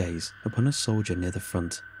focuses its gaze upon a soldier near the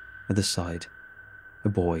front, at the side. A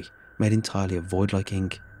boy, made entirely of void-like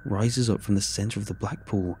ink, rises up from the center of the black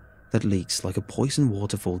pool that leaks like a poison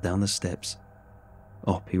waterfall down the steps.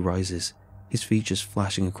 Up he rises, his features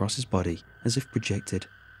flashing across his body as if projected.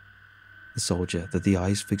 The soldier that the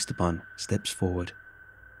eyes fixed upon steps forward.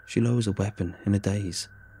 She lowers a weapon in a daze.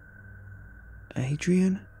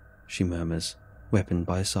 Adrian? She murmurs, weapon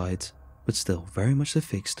by her sides, but still very much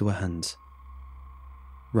affixed to her hands.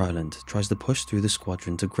 Ryland tries to push through the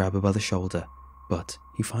squadron to grab her by the shoulder, but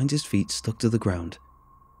he finds his feet stuck to the ground.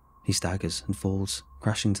 He staggers and falls,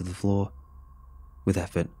 crashing to the floor. With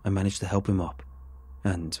effort, I manage to help him up,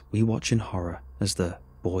 and we watch in horror as the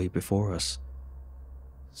boy before us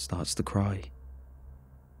starts to cry.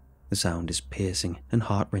 The sound is piercing and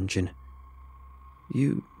heart-wrenching.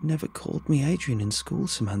 You never called me Adrian in school,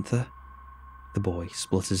 Samantha. The boy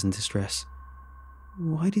splutters in distress.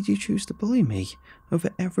 Why did you choose to bully me over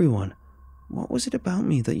everyone? What was it about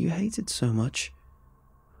me that you hated so much?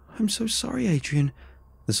 I'm so sorry, Adrian,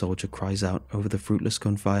 the soldier cries out over the fruitless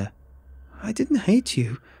gunfire. I didn't hate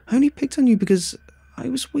you. I only picked on you because I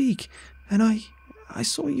was weak, and I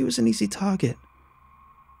saw you as an easy target.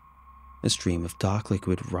 A stream of dark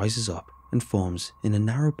liquid rises up and forms in a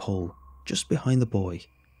narrow pool just behind the boy.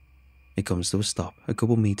 It comes to a stop a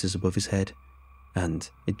couple meters above his head, and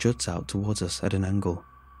it juts out towards us at an angle.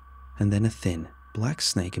 And then a thin, black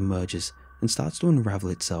snake emerges and starts to unravel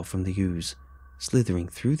itself from the ooze, slithering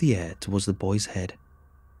through the air towards the boy's head.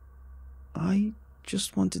 I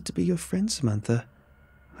just wanted to be your friend, Samantha.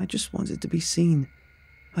 I just wanted to be seen.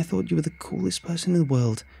 I thought you were the coolest person in the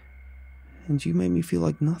world, and you made me feel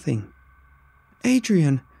like nothing.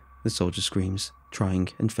 Adrian! The soldier screams, trying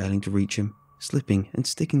and failing to reach him, slipping and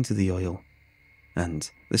sticking to the oil. And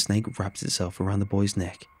the snake wraps itself around the boy's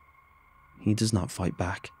neck. He does not fight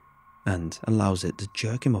back. and allows it to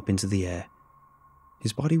jerk him up into the air.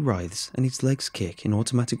 His body writhes and his legs kick in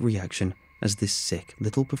automatic reaction as this sick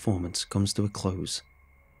little performance comes to a close.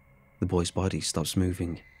 The boy's body stops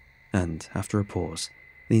moving, and after a pause,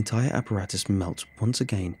 the entire apparatus melts once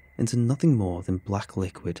again into nothing more than black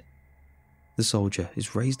liquid. The soldier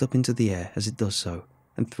is raised up into the air as it does so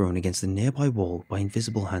and thrown against a nearby wall by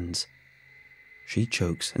invisible hands. She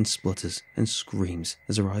chokes and splutters and screams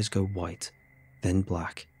as her eyes go white, then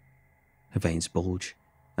black. Her veins bulge,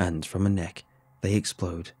 and from her neck they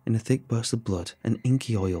explode in a thick burst of blood and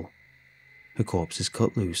inky oil. Her corpse is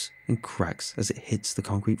cut loose and cracks as it hits the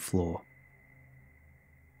concrete floor.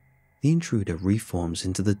 The intruder reforms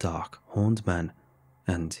into the dark, horned man,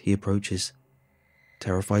 and he approaches.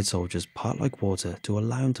 Terrified soldiers part like water to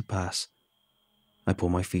allow him to pass. I pull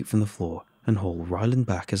my feet from the floor and haul Ryland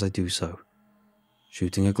back as I do so.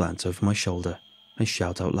 Shooting a glance over my shoulder, I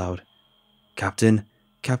shout out loud, "Captain!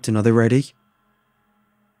 Captain, are they ready?"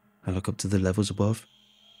 I look up to the levels above.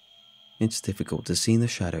 It's difficult to see in the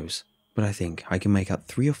shadows, but I think I can make out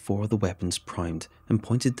 3 or 4 of the weapons primed and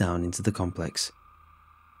pointed down into the complex.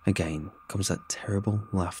 Again comes that terrible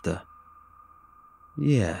laughter.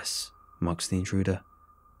 "Yes," mocks the intruder.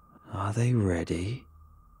 "Are they ready?"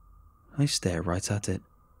 I stare right at it,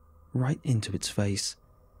 right into its face.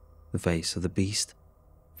 The face of the beast,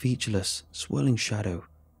 featureless, swirling shadow.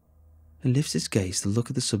 It lifts its gaze to look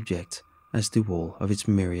at the subject, as do all of its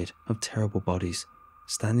myriad of terrible bodies,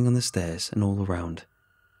 standing on the stairs and all around.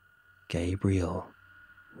 "Gabriel,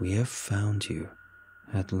 we have found you,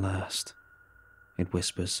 at last," it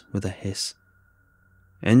whispers with a hiss.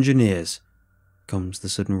 "Engineers," comes the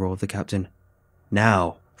sudden roar of the captain.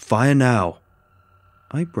 "Now! Fire now!"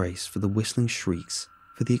 I brace for the whistling shrieks,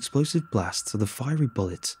 for the explosive blasts of the fiery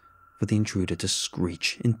bullets, for the intruder to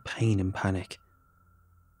screech in pain and panic.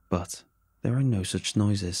 But there are no such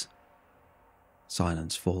noises.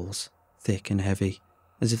 Silence falls, thick and heavy,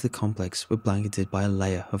 as if the complex were blanketed by a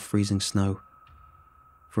layer of freezing snow.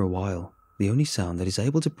 For a while, the only sound that is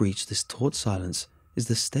able to breach this taut silence is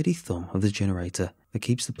the steady thump of the generator that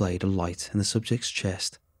keeps the blade alight in the subject's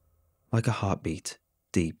chest, like a heartbeat,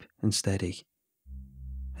 deep and steady.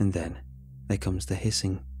 And then there comes the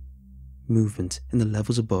hissing. Movement in the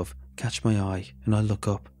levels above catch my eye, and I look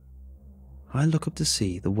up. I look up to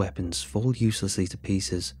see the weapons fall uselessly to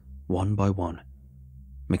pieces, one by one.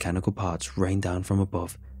 Mechanical parts rain down from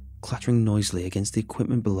above, clattering noisily against the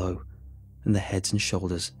equipment below, and the heads and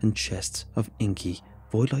shoulders and chests of inky,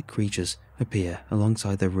 void-like creatures appear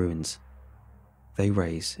alongside their ruins. They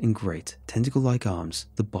raise in great, tentacle-like arms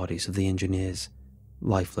the bodies of the engineers,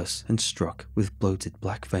 lifeless and struck with bloated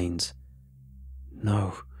black veins.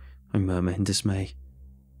 "No," I murmur in dismay.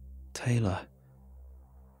 "Taylor."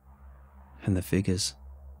 And the figures,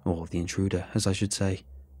 or the intruder as I should say,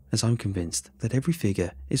 as I'm convinced that every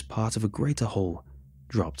figure is part of a greater whole,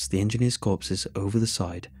 drops the engineers' corpses over the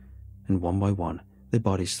side, and one by one their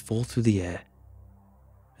bodies fall through the air.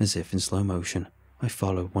 As if in slow motion, I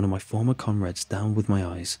follow one of my former comrades down with my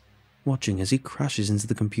eyes, watching as he crashes into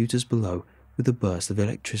the computers below with a burst of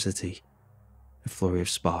electricity, a flurry of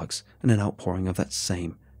sparks, and an outpouring of that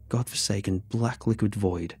same godforsaken black liquid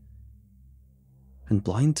void. And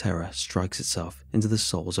blind terror strikes itself into the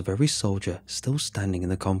souls of every soldier still standing in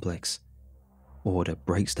the complex. Order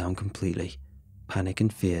breaks down completely. Panic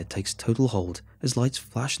and fear takes total hold as lights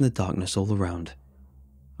flash in the darkness all around.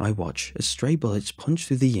 I watch as stray bullets punch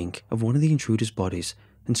through the ink of one of the intruder's bodies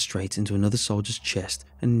and straight into another soldier's chest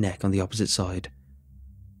and neck on the opposite side.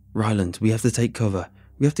 "Ryland, we have to take cover.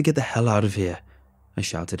 We have to get the hell out of here," I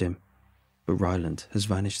shout at him. But Ryland has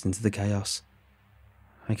vanished into the chaos.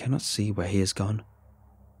 I cannot see where he has gone.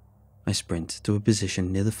 I sprint to a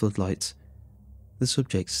position near the floodlights. The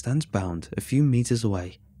subject stands bound a few meters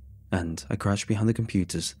away, and I crouch behind the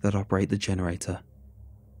computers that operate the generator.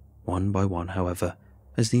 One by one, however,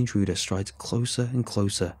 as the intruder strides closer and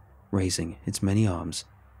closer, raising its many arms,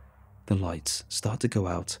 the lights start to go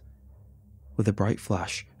out. With a bright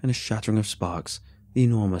flash and a shattering of sparks, the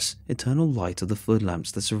enormous, eternal light of the flood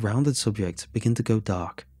lamps that surround the subject begin to go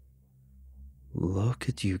dark. "Look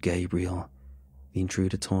at you, Gabriel," the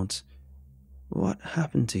intruder taunts. "What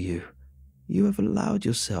happened to you? You have allowed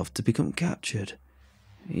yourself to become captured.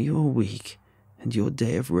 You're weak, and your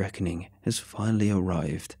day of reckoning has finally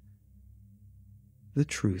arrived." The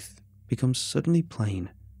truth becomes suddenly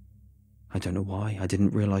plain. I don't know why I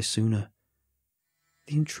didn't realize sooner.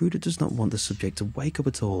 The intruder does not want the subject to wake up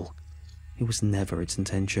at all. It was never its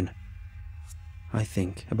intention. I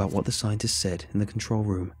think about what the scientist said in the control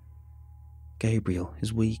room. Gabriel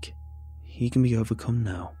is weak. He can be overcome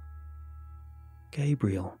now.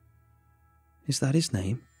 Gabriel. Is that his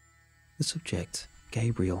name? The subject,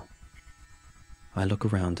 Gabriel. I look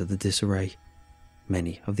around at the disarray.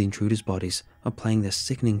 Many of the intruders' bodies are playing their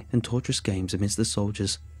sickening and torturous games amidst the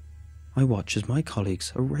soldiers. I watch as my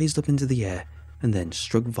colleagues are raised up into the air and then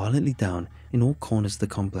struck violently down in all corners of the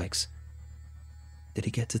complex. Did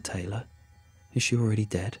he get to Taylor? Is she already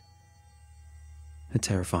dead? A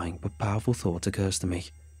terrifying but powerful thought occurs to me.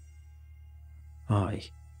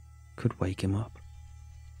 I could wake him up.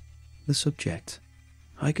 The subject.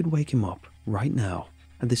 I could wake him up right now,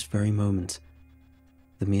 at this very moment.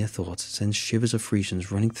 The mere thought sends shivers of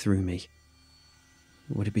Frisians running through me.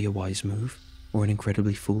 Would it be a wise move, or an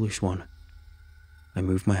incredibly foolish one? I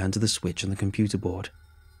move my hand to the switch on the computer board,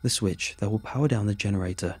 the switch that will power down the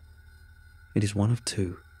generator. It is one of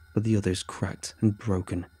two, but the other is cracked and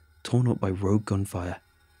broken, torn up by rogue gunfire.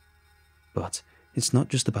 But it's not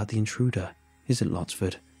just about the intruder, is it,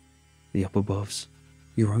 Lotsford? The up-aboves,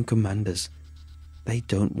 your own commanders, they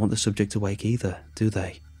don't want the subject awake either, do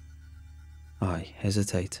they? I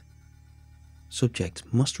hesitate. Subject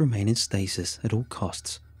must remain in stasis at all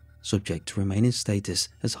costs. Subject to remain in status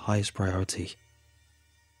as highest priority.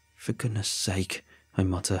 For goodness sake, I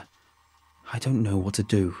mutter. I don't know what to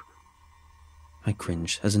do. I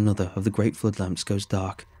cringe as another of the great flood lamps goes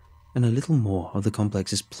dark, and a little more of the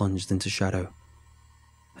complex is plunged into shadow.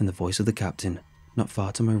 And the voice of the captain, not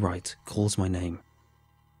far to my right, calls my name.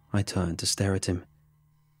 I turn to stare at him.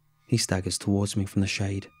 He staggers towards me from the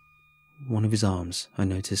shade. One of his arms, I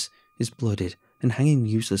notice, is blooded and hanging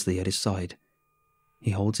uselessly at his side.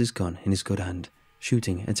 He holds his gun in his good hand,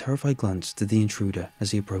 shooting a terrified glance to the intruder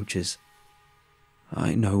as he approaches.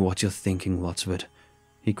 "I know what you're thinking, Lotsford,"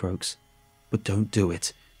 he croaks. "But don't do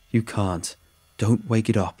it. You can't. Don't wake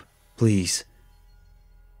it up, please."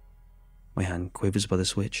 My hand quivers by the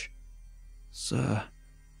switch. "Sir."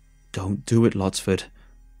 "Don't do it, Lotsford,"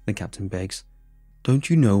 the captain begs.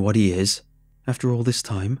 "Don't you know what he is? After all this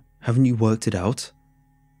time, haven't you worked it out?"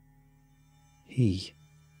 He.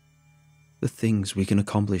 The things we can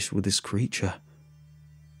accomplish with this creature.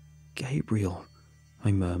 "Gabriel,"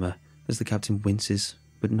 I murmur as the captain winces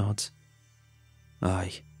but nods.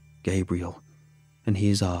 "Aye, Gabriel. And he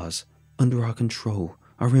is ours, under our control,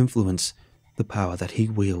 our influence, the power that he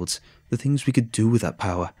wields, the things we could do with that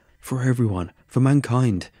power, for everyone, for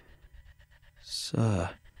mankind."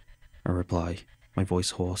 "Sir," I reply, my voice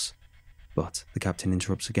hoarse, but the captain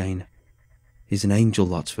interrupts again. "He's an angel,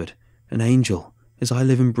 Lotsford, an angel. As I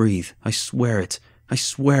live and breathe, I swear it, I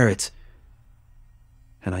swear it."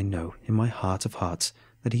 And I know in my heart of hearts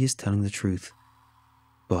that he is telling the truth.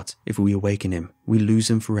 But if we awaken him, we lose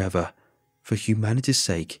him forever. For humanity's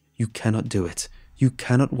sake, you cannot do it. You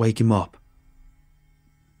cannot wake him up.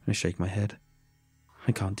 I shake my head.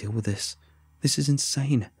 I can't deal with this. This is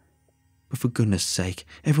insane. "But for goodness sake,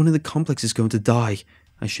 everyone in the complex is going to die,"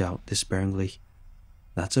 I shout despairingly.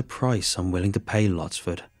 "That's a price I'm willing to pay,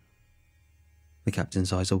 Lotsford." The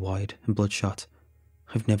captain's eyes are wide and bloodshot.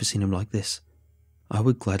 I've never seen him like this. "I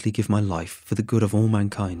would gladly give my life for the good of all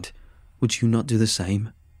mankind. Would you not do the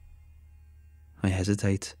same?" I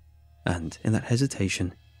hesitate, and in that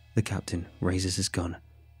hesitation, the captain raises his gun,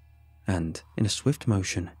 and in a swift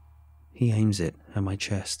motion, he aims it at my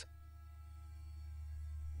chest.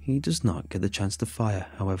 He does not get the chance to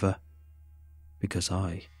fire, however, because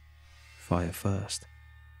I fire first.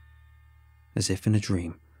 As if in a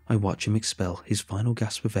dream, I watch him expel his final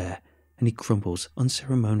gasp of air, and he crumbles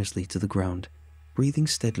unceremoniously to the ground, breathing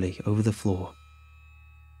steadily over the floor.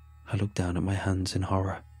 I look down at my hands in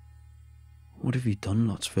horror. What have you done,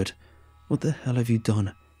 Lotsford? What the hell have you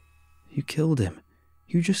done? You killed him.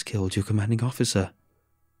 You just killed your commanding officer.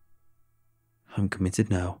 I'm committed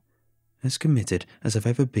now, as committed as I've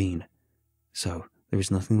ever been, so there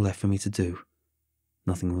is nothing left for me to do.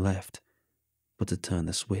 Nothing left but to turn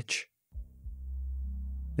the switch.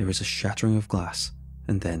 There is a shattering of glass,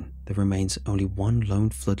 and then there remains only one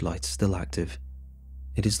lone floodlight still active.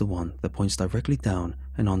 It is the one that points directly down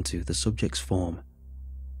and onto the subject's form.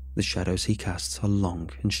 The shadows he casts are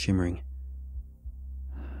long and shimmering.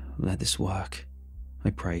 Let this work,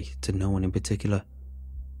 I pray to no one in particular.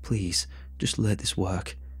 Please, just let this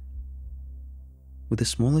work. With the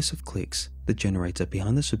smallest of clicks, the generator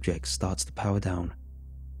behind the subject starts to power down.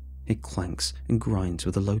 It clanks and grinds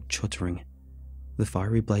with a low chuttering. The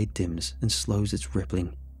fiery blade dims and slows its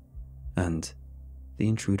rippling, and the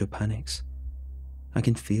intruder panics. I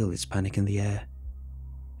can feel its panic in the air.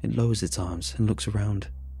 It lowers its arms and looks around.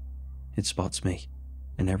 It spots me,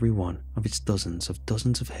 and every one of its dozens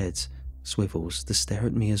of heads swivels to stare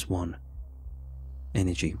at me as one.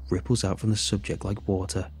 Energy ripples out from the subject like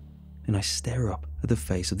water, and I stare up at the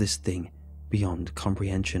face of this thing beyond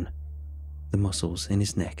comprehension. The muscles in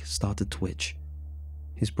his neck start to twitch.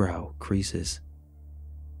 His brow creases.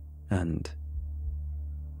 And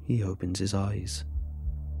he opens his eyes.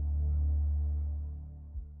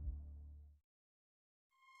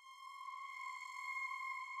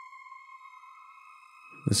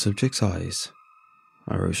 The subject's eyes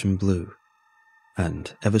are ocean blue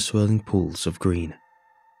and ever-swirling pools of green,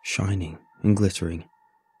 shining and glittering.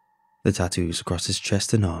 The tattoos across his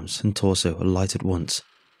chest and arms and torso are light at once.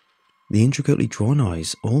 The intricately drawn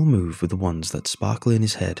eyes all move with the ones that sparkle in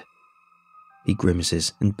his head. He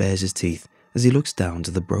grimaces and bares his teeth as he looks down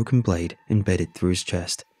to the broken blade embedded through his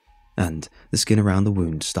chest, and the skin around the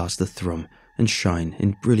wound starts to thrum and shine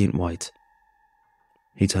in brilliant white.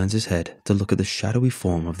 He turns his head to look at the shadowy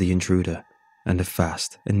form of the intruder, and a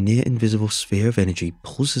fast and near invisible sphere of energy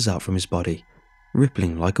pulses out from his body,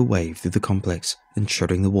 rippling like a wave through the complex and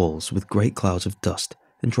shuddering the walls with great clouds of dust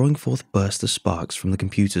and drawing forth bursts of sparks from the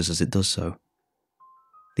computers as it does so.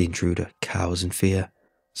 The intruder cowers in fear,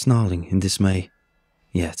 snarling in dismay,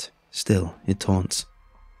 yet still it taunts.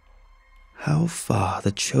 How far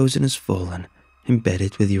the chosen has fallen,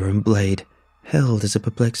 embedded with your own blade, held as a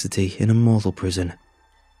perplexity in a mortal prison.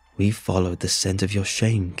 We followed the scent of your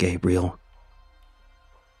shame, Gabriel.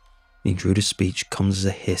 The intruder's speech comes as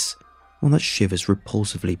a hiss, one that shivers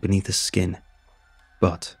repulsively beneath the skin.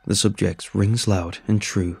 But the subject's rings loud and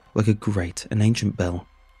true like a great and ancient bell.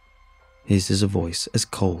 His is a voice as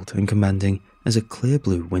cold and commanding as a clear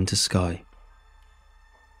blue winter sky.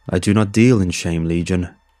 I do not deal in shame,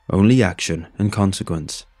 Legion, only action and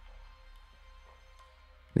consequence.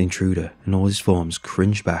 The intruder and all his forms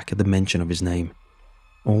cringe back at the mention of his name.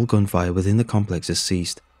 All gunfire within the complex has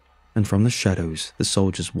ceased, and from the shadows the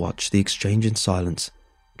soldiers watch the exchange in silence,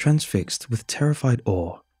 transfixed with terrified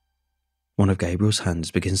awe. One of Gabriel's hands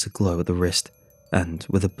begins to glow at the wrist, and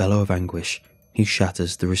with a bellow of anguish, he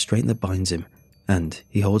shatters the restraint that binds him, and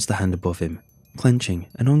he holds the hand above him, clenching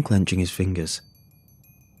and unclenching his fingers.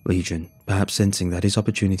 Legion, perhaps sensing that his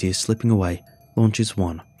opportunity is slipping away, launches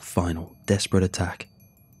one final, desperate attack.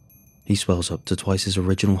 He swells up to twice his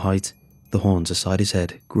original height, the horns aside his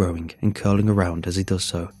head growing and curling around as he does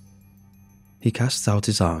so. He casts out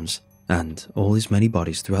his arms, and all his many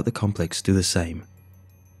bodies throughout the complex do the same.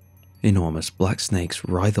 Enormous black snakes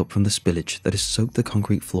writhe up from the spillage that has soaked the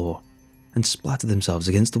concrete floor, and splatter themselves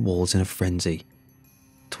against the walls in a frenzy.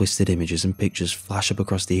 Twisted images and pictures flash up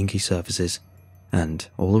across the inky surfaces, and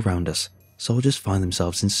all around us, soldiers find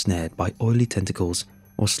themselves ensnared by oily tentacles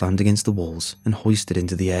or slammed against the walls and hoisted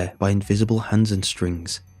into the air by invisible hands and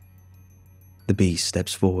strings. The beast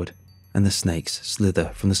steps forward, and the snakes slither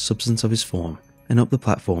from the substance of his form and up the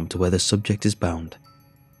platform to where the subject is bound.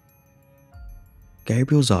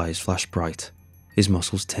 Gabriel's eyes flash bright, his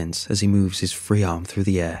muscles tense as he moves his free arm through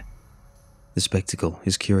the air. The spectacle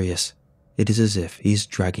is curious. It is as if he is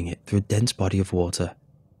dragging it through a dense body of water.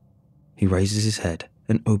 He raises his head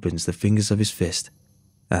and opens the fingers of his fist,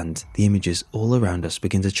 and the images all around us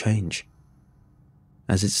begin to change.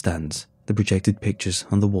 As it stands, the projected pictures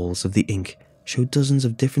on the walls of the ink show dozens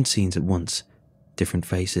of different scenes at once, different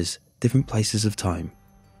faces, different places of time.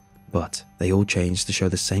 But they all change to show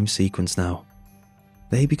the same sequence now.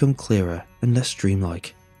 They become clearer and less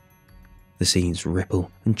dreamlike. The scenes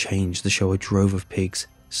ripple and change to show a drove of pigs,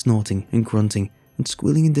 snorting and grunting and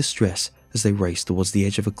squealing in distress as they race towards the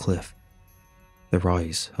edge of a cliff. Their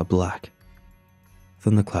eyes are black.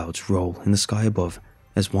 Thunderclouds roll in the sky above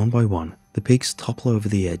as one by one the pigs topple over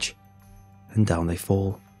the edge, and down they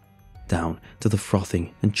fall, down to the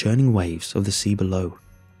frothing and churning waves of the sea below.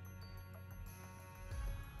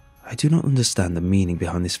 I do not understand the meaning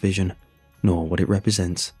behind this vision, nor what it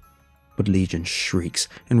represents, but Legion shrieks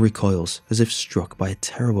and recoils as if struck by a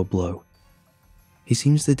terrible blow. He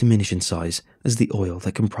seems to diminish in size as the oil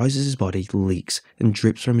that comprises his body leaks and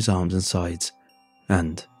drips from his arms and sides,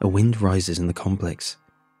 and a wind rises in the complex.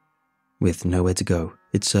 With nowhere to go,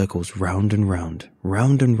 it circles round and round,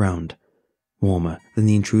 round and round, warmer than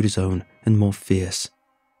the intruder's own and more fierce.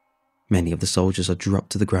 Many of the soldiers are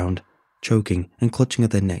dropped to the ground, choking and clutching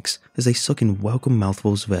at their necks as they suck in welcome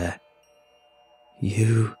mouthfuls of air.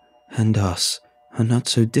 You and us are not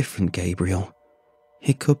so different, Gabriel.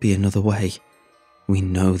 It could be another way. We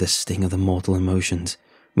know the sting of the mortal emotions.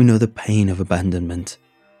 We know the pain of abandonment.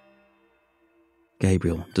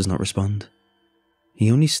 Gabriel does not respond.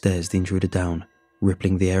 He only stares the intruder down,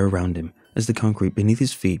 rippling the air around him as the concrete beneath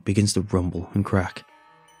his feet begins to rumble and crack.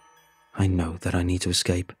 I know that I need to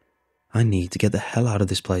escape. I need to get the hell out of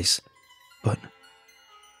this place. But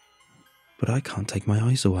I can't take my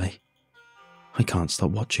eyes away. I can't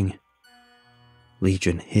stop watching.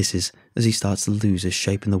 Legion hisses as he starts to lose his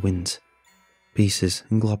shape in the wind. Pieces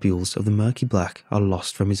and globules of the murky black are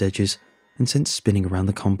lost from his edges and sent spinning around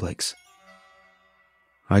the complex.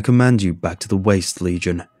 "I command you back to the waste,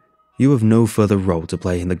 Legion. You have no further role to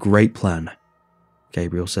play in the great plan,"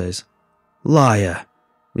 Gabriel says. "Liar!"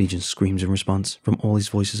 Legion screams in response from all his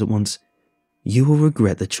voices at once. "You will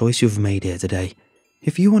regret the choice you have made here today.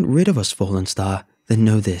 If you want rid of us, Fallen Star, then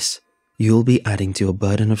know this. You will be adding to your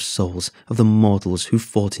burden of souls of the mortals who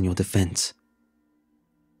fought in your defense."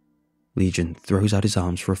 Legion throws out his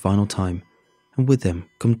arms for a final time, and with them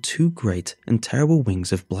come two great and terrible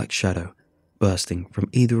wings of black shadow, bursting from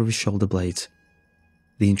either of his shoulder blades.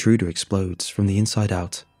 The intruder explodes from the inside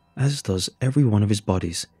out, as does every one of his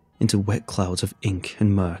bodies, into wet clouds of ink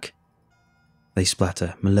and murk. They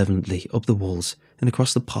splatter malevolently up the walls and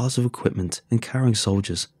across the piles of equipment and cowering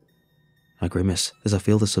soldiers. I grimace as I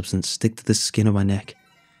feel the substance stick to the skin of my neck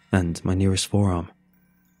and my nearest forearm.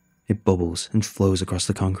 It bubbles and flows across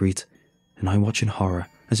the concrete, and I watch in horror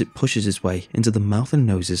as it pushes its way into the mouth and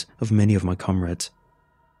noses of many of my comrades.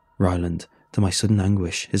 Ryland, to my sudden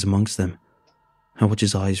anguish, is amongst them. I watch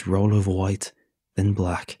his eyes roll over white, then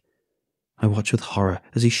black. I watch with horror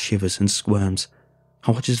as he shivers and squirms.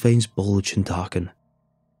 I watch his veins bulge and darken.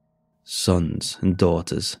 "Sons and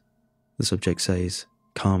daughters," the subject says,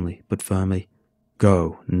 calmly but firmly.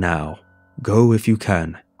 "Go now. Go if you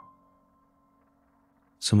can."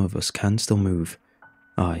 Some of us can still move.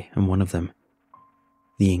 I am one of them.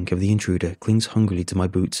 The ink of the intruder clings hungrily to my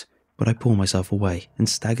boots, but I pull myself away and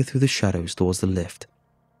stagger through the shadows towards the lift.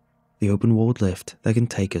 The open-walled lift that can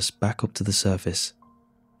take us back up to the surface,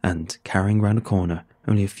 and carrying round a corner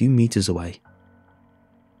only a few meters away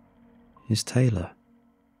is Taylor.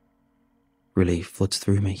 Relief floods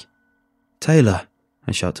through me. "Taylor!"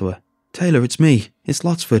 I shout to her. "Taylor, it's me! It's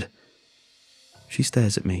Lotsford!" She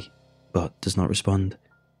stares at me, but does not respond.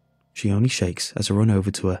 She only shakes as I run over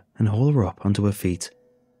to her and haul her up onto her feet,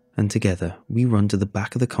 and together we run to the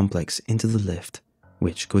back of the complex into the lift,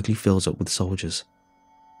 which quickly fills up with soldiers.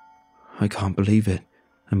 "I can't believe it,"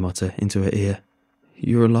 I mutter into her ear.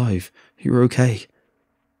 "You're alive. You're okay."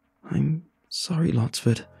 "I'm sorry,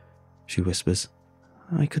 Lotsford," she whispers.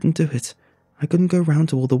 "I couldn't do it. I couldn't go round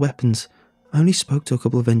to all the weapons. I only spoke to a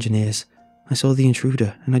couple of engineers. I saw the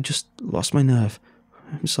intruder and I just lost my nerve.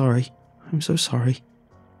 I'm sorry. I'm so sorry."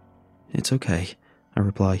 "It's okay," I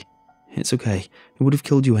reply. "It's okay. It would have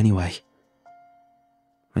killed you anyway."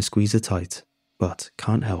 I squeeze her tight, but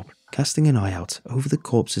can't help casting an eye out over the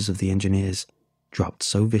corpses of the engineers, dropped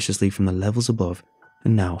so viciously from the levels above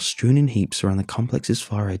and now strewn in heaps around the complex's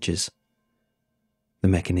far edges. The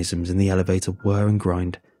mechanisms in the elevator whir and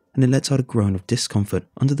grind, and it lets out a groan of discomfort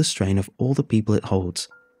under the strain of all the people it holds,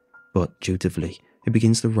 but dutifully it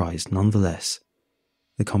begins to rise nonetheless,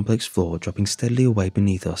 the complex floor dropping steadily away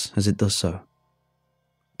beneath us as it does so.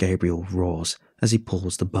 Gabriel roars as he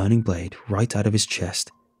pulls the burning blade right out of his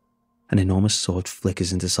chest. An enormous sword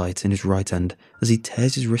flickers into sight in his right hand as he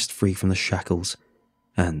tears his wrist free from the shackles,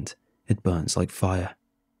 and it burns like fire.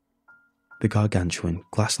 The gargantuan,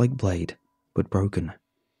 glass-like blade, but broken.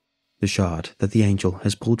 The shard that the angel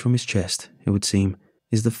has pulled from his chest, it would seem,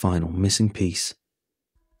 is the final missing piece.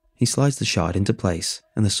 He slides the shard into place,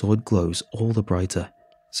 and the sword glows all the brighter,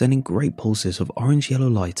 sending great pulses of orange-yellow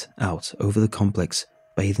light out over the complex,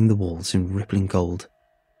 bathing the walls in rippling gold.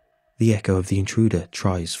 The echo of the intruder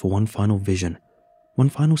tries for one final vision, one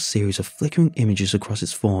final series of flickering images across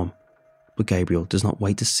its form, but Gabriel does not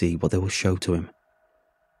wait to see what they will show to him.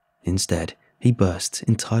 Instead, he bursts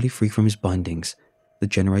entirely free from his bindings. The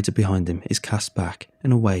generator behind him is cast back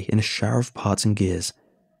and away in a shower of parts and gears,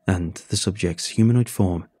 and the subject's humanoid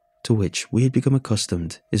form, to which we had become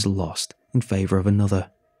accustomed, is lost in favour of another.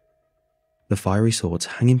 The fiery swords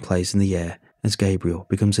hang in place in the air as Gabriel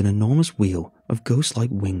becomes an enormous wheel of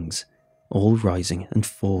ghost-like wings, all rising and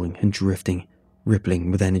falling and drifting,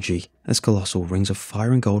 rippling with energy as colossal rings of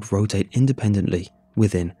fire and gold rotate independently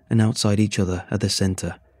within and outside each other at the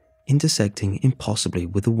centre, intersecting impossibly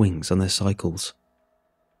with the wings on their cycles.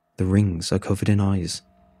 The rings are covered in eyes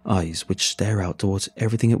which stare out towards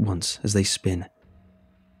everything at once as they spin.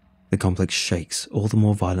 The complex shakes all the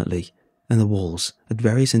more violently, and the walls, at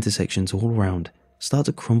various intersections all around, start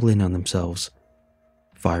to crumble in on themselves.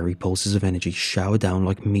 Fiery pulses of energy shower down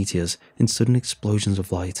like meteors in sudden explosions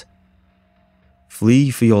of light.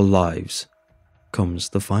 "Flee for your lives," comes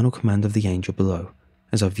the final command of the angel below,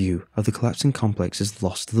 as our view of the collapsing complex is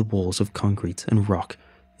lost to the walls of concrete and rock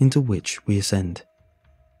into which we ascend.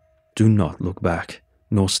 "Do not look back,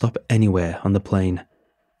 nor stop anywhere on the plain.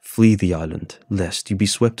 Flee the island, lest you be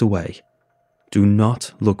swept away. Do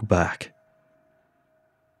not look back."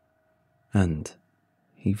 And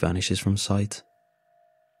he vanishes from sight.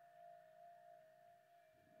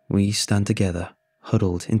 We stand together,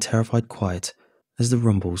 huddled in terrified quiet as the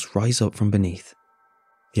rumbles rise up from beneath.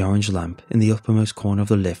 The orange lamp in the uppermost corner of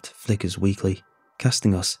the lift flickers weakly,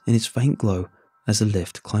 casting us in its faint glow as the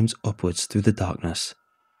lift climbs upwards through the darkness.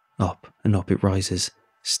 Up and up it rises,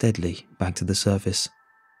 steadily back to the surface.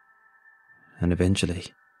 And eventually,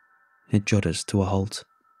 it judders to a halt.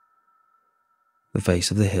 The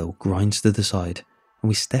face of the hill grinds to the side, and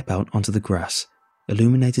we step out onto the grass,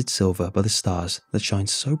 illuminated silver by the stars that shine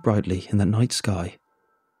so brightly in that night sky.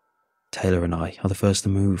 Taylor and I are the first to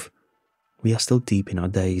move. We are still deep in our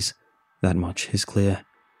daze, that much is clear.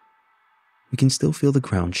 We can still feel the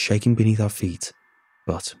ground shaking beneath our feet,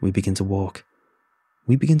 but we begin to walk.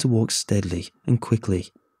 We begin to walk steadily and quickly,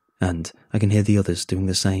 and I can hear the others doing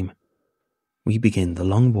the same. We begin the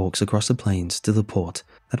long walks across the plains to the port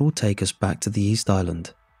that will take us back to the East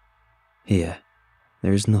Island. Here,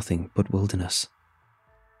 there is nothing but wilderness.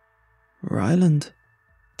 "Ryland,"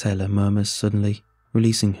 Taylor murmurs suddenly,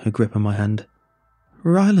 releasing her grip on my hand.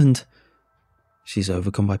 "Ryland!" She's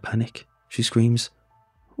overcome by panic. She screams,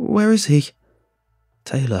 "Where is he?"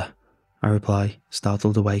 "Taylor," I reply,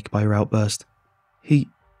 startled awake by her outburst. He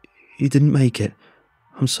didn't make it.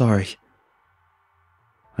 I'm sorry."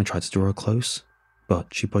 I try to draw her close,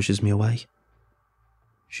 but she pushes me away.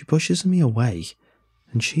 She pushes me away,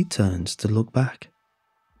 and she turns to look back.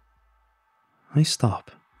 I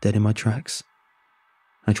stop, dead in my tracks.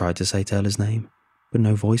 I try to say Taylor's name, but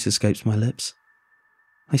no voice escapes my lips.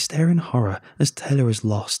 I stare in horror as Taylor is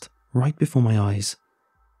lost, right before my eyes.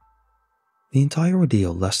 The entire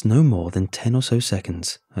ordeal lasts no more than 10 or so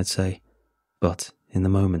seconds, I'd say, but in the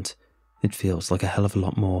moment, it feels like a hell of a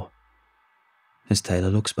lot more. As Taylor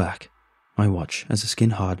looks back, I watch as her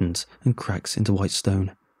skin hardens and cracks into white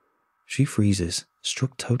stone. She freezes,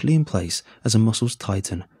 struck totally in place as her muscles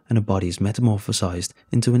tighten and her body is metamorphosized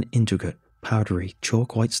into an intricate, powdery,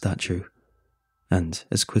 chalk-white statue. And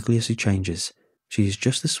as quickly as she changes, she is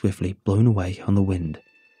just as swiftly blown away on the wind.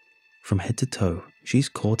 From head to toe, she is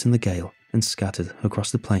caught in the gale and scattered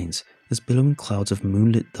across the plains as billowing clouds of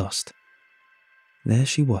moonlit dust. There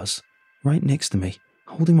she was, right next to me,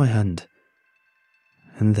 holding my hand.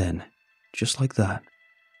 And then, just like that,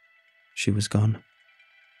 she was gone.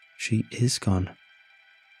 She is gone.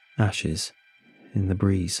 Ashes in the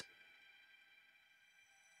breeze.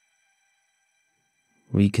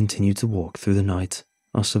 We continued to walk through the night,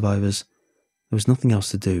 us survivors. There was nothing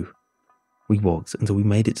else to do. We walked until we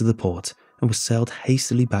made it to the port and were sailed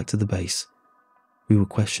hastily back to the base. We were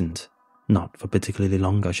questioned, not for particularly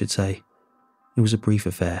long, I should say. It was a brief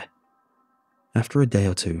affair. After a day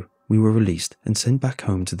or two, we were released and sent back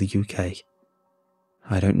home to the UK.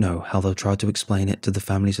 I don't know how they'll try to explain it to the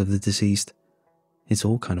families of the deceased. It's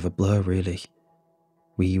all kind of a blur, really.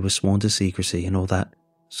 We were sworn to secrecy and all that,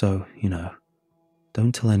 so,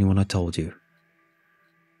 don't tell anyone I told you.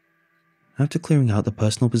 After clearing out the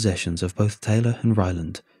personal possessions of both Taylor and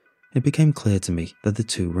Ryland, it became clear to me that the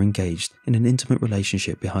two were engaged in an intimate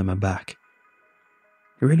relationship behind my back.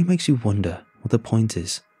 It really makes you wonder what the point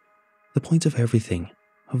is. The point of everything,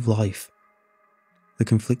 of life. The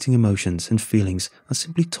conflicting emotions and feelings are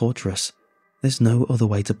simply torturous. There's no other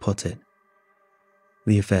way to put it.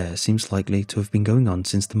 The affair seems likely to have been going on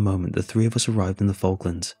since the moment the three of us arrived in the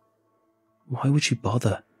Falklands. Why would she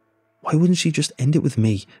bother? Why wouldn't she just end it with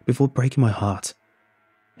me before breaking my heart?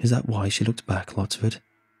 Is that why she looked back, lots of it?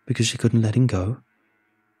 Because she couldn't let him go?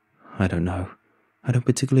 I don't know. I don't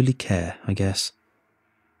particularly care, I guess.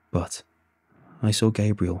 But I saw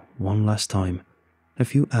Gabriel one last time, a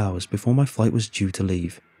few hours before my flight was due to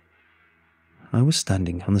leave. I was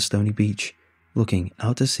standing on the stony beach, looking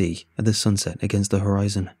out to sea at the sunset against the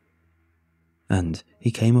horizon. And he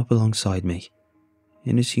came up alongside me,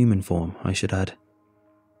 in his human form, I should add.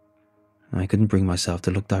 I couldn't bring myself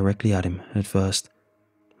to look directly at him at first.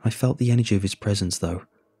 I felt the energy of his presence, though.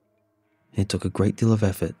 It took a great deal of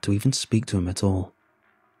effort to even speak to him at all.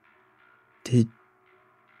 Did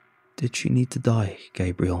she need to die,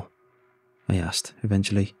 Gabriel? I asked,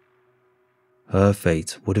 eventually. Her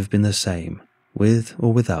fate would have been the same, with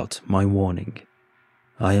or without my warning.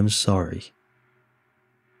 I am sorry.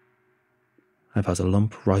 I felt a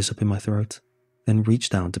lump rise up in my throat, then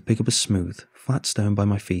reached down to pick up a smooth, flat stone by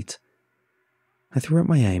my feet. I threw up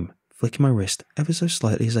my aim, flicking my wrist ever so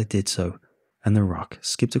slightly as I did so, and the rock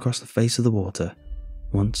skipped across the face of the water,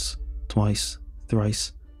 once, twice,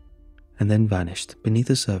 thrice, and then vanished beneath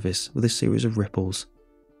the surface with a series of ripples.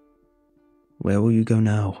 Where will you go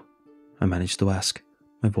now? I managed to ask,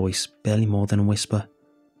 my voice barely more than a whisper.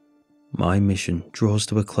 My mission draws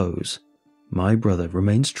to a close. My brother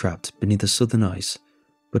remains trapped beneath the southern ice,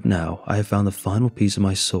 but now I have found the final piece of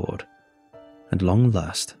my sword. At long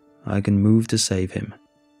last, I can move to save him.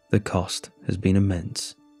 The cost has been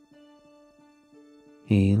immense."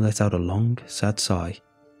 He let out a long, sad sigh,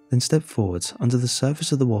 then stepped forwards onto the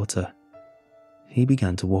surface of the water. He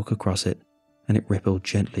began to walk across it, and it rippled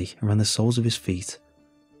gently around the soles of his feet.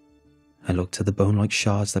 I looked at the bone-like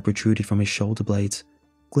shards that protruded from his shoulder blades,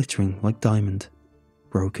 glittering like diamond,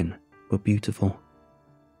 broken but beautiful.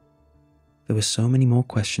 There were so many more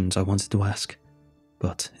questions I wanted to ask,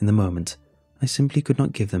 but in the moment, I simply could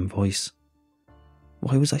not give them voice.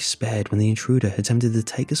 Why was I spared when the intruder attempted to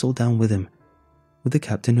take us all down with him? Would the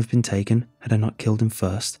captain have been taken had I not killed him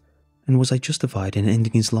first? And was I justified in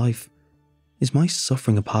ending his life? Is my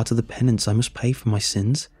suffering a part of the penance I must pay for my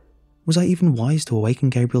sins? Was I even wise to awaken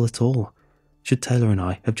Gabriel at all? Should Taylor and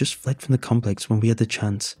I have just fled from the complex when we had the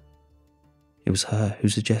chance? It was her who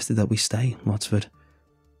suggested that we stay in Lotsford.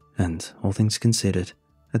 And, all things considered,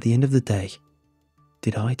 at the end of the day,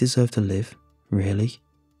 did I deserve to live, really?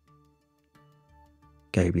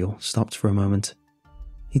 Gabriel stopped for a moment.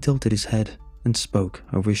 He tilted his head and spoke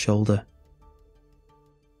over his shoulder.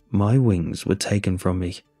 "My wings were taken from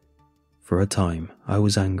me. For a time, I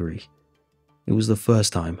was angry. It was the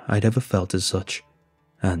first time I'd ever felt as such,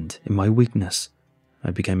 and in my weakness,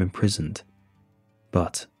 I became imprisoned.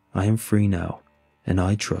 But I am free now, and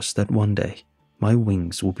I trust that one day my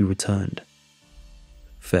wings will be returned.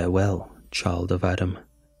 Farewell, child of Adam."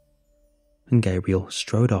 And Gabriel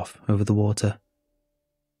strode off over the water.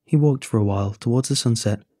 He walked for a while towards the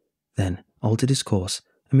sunset, then altered his course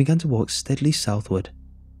and began to walk steadily southward.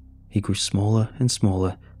 He grew smaller and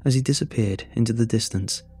smaller as he disappeared into the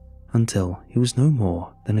distance, until he was no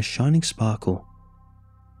more than a shining sparkle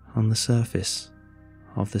on the surface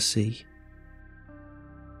of the sea.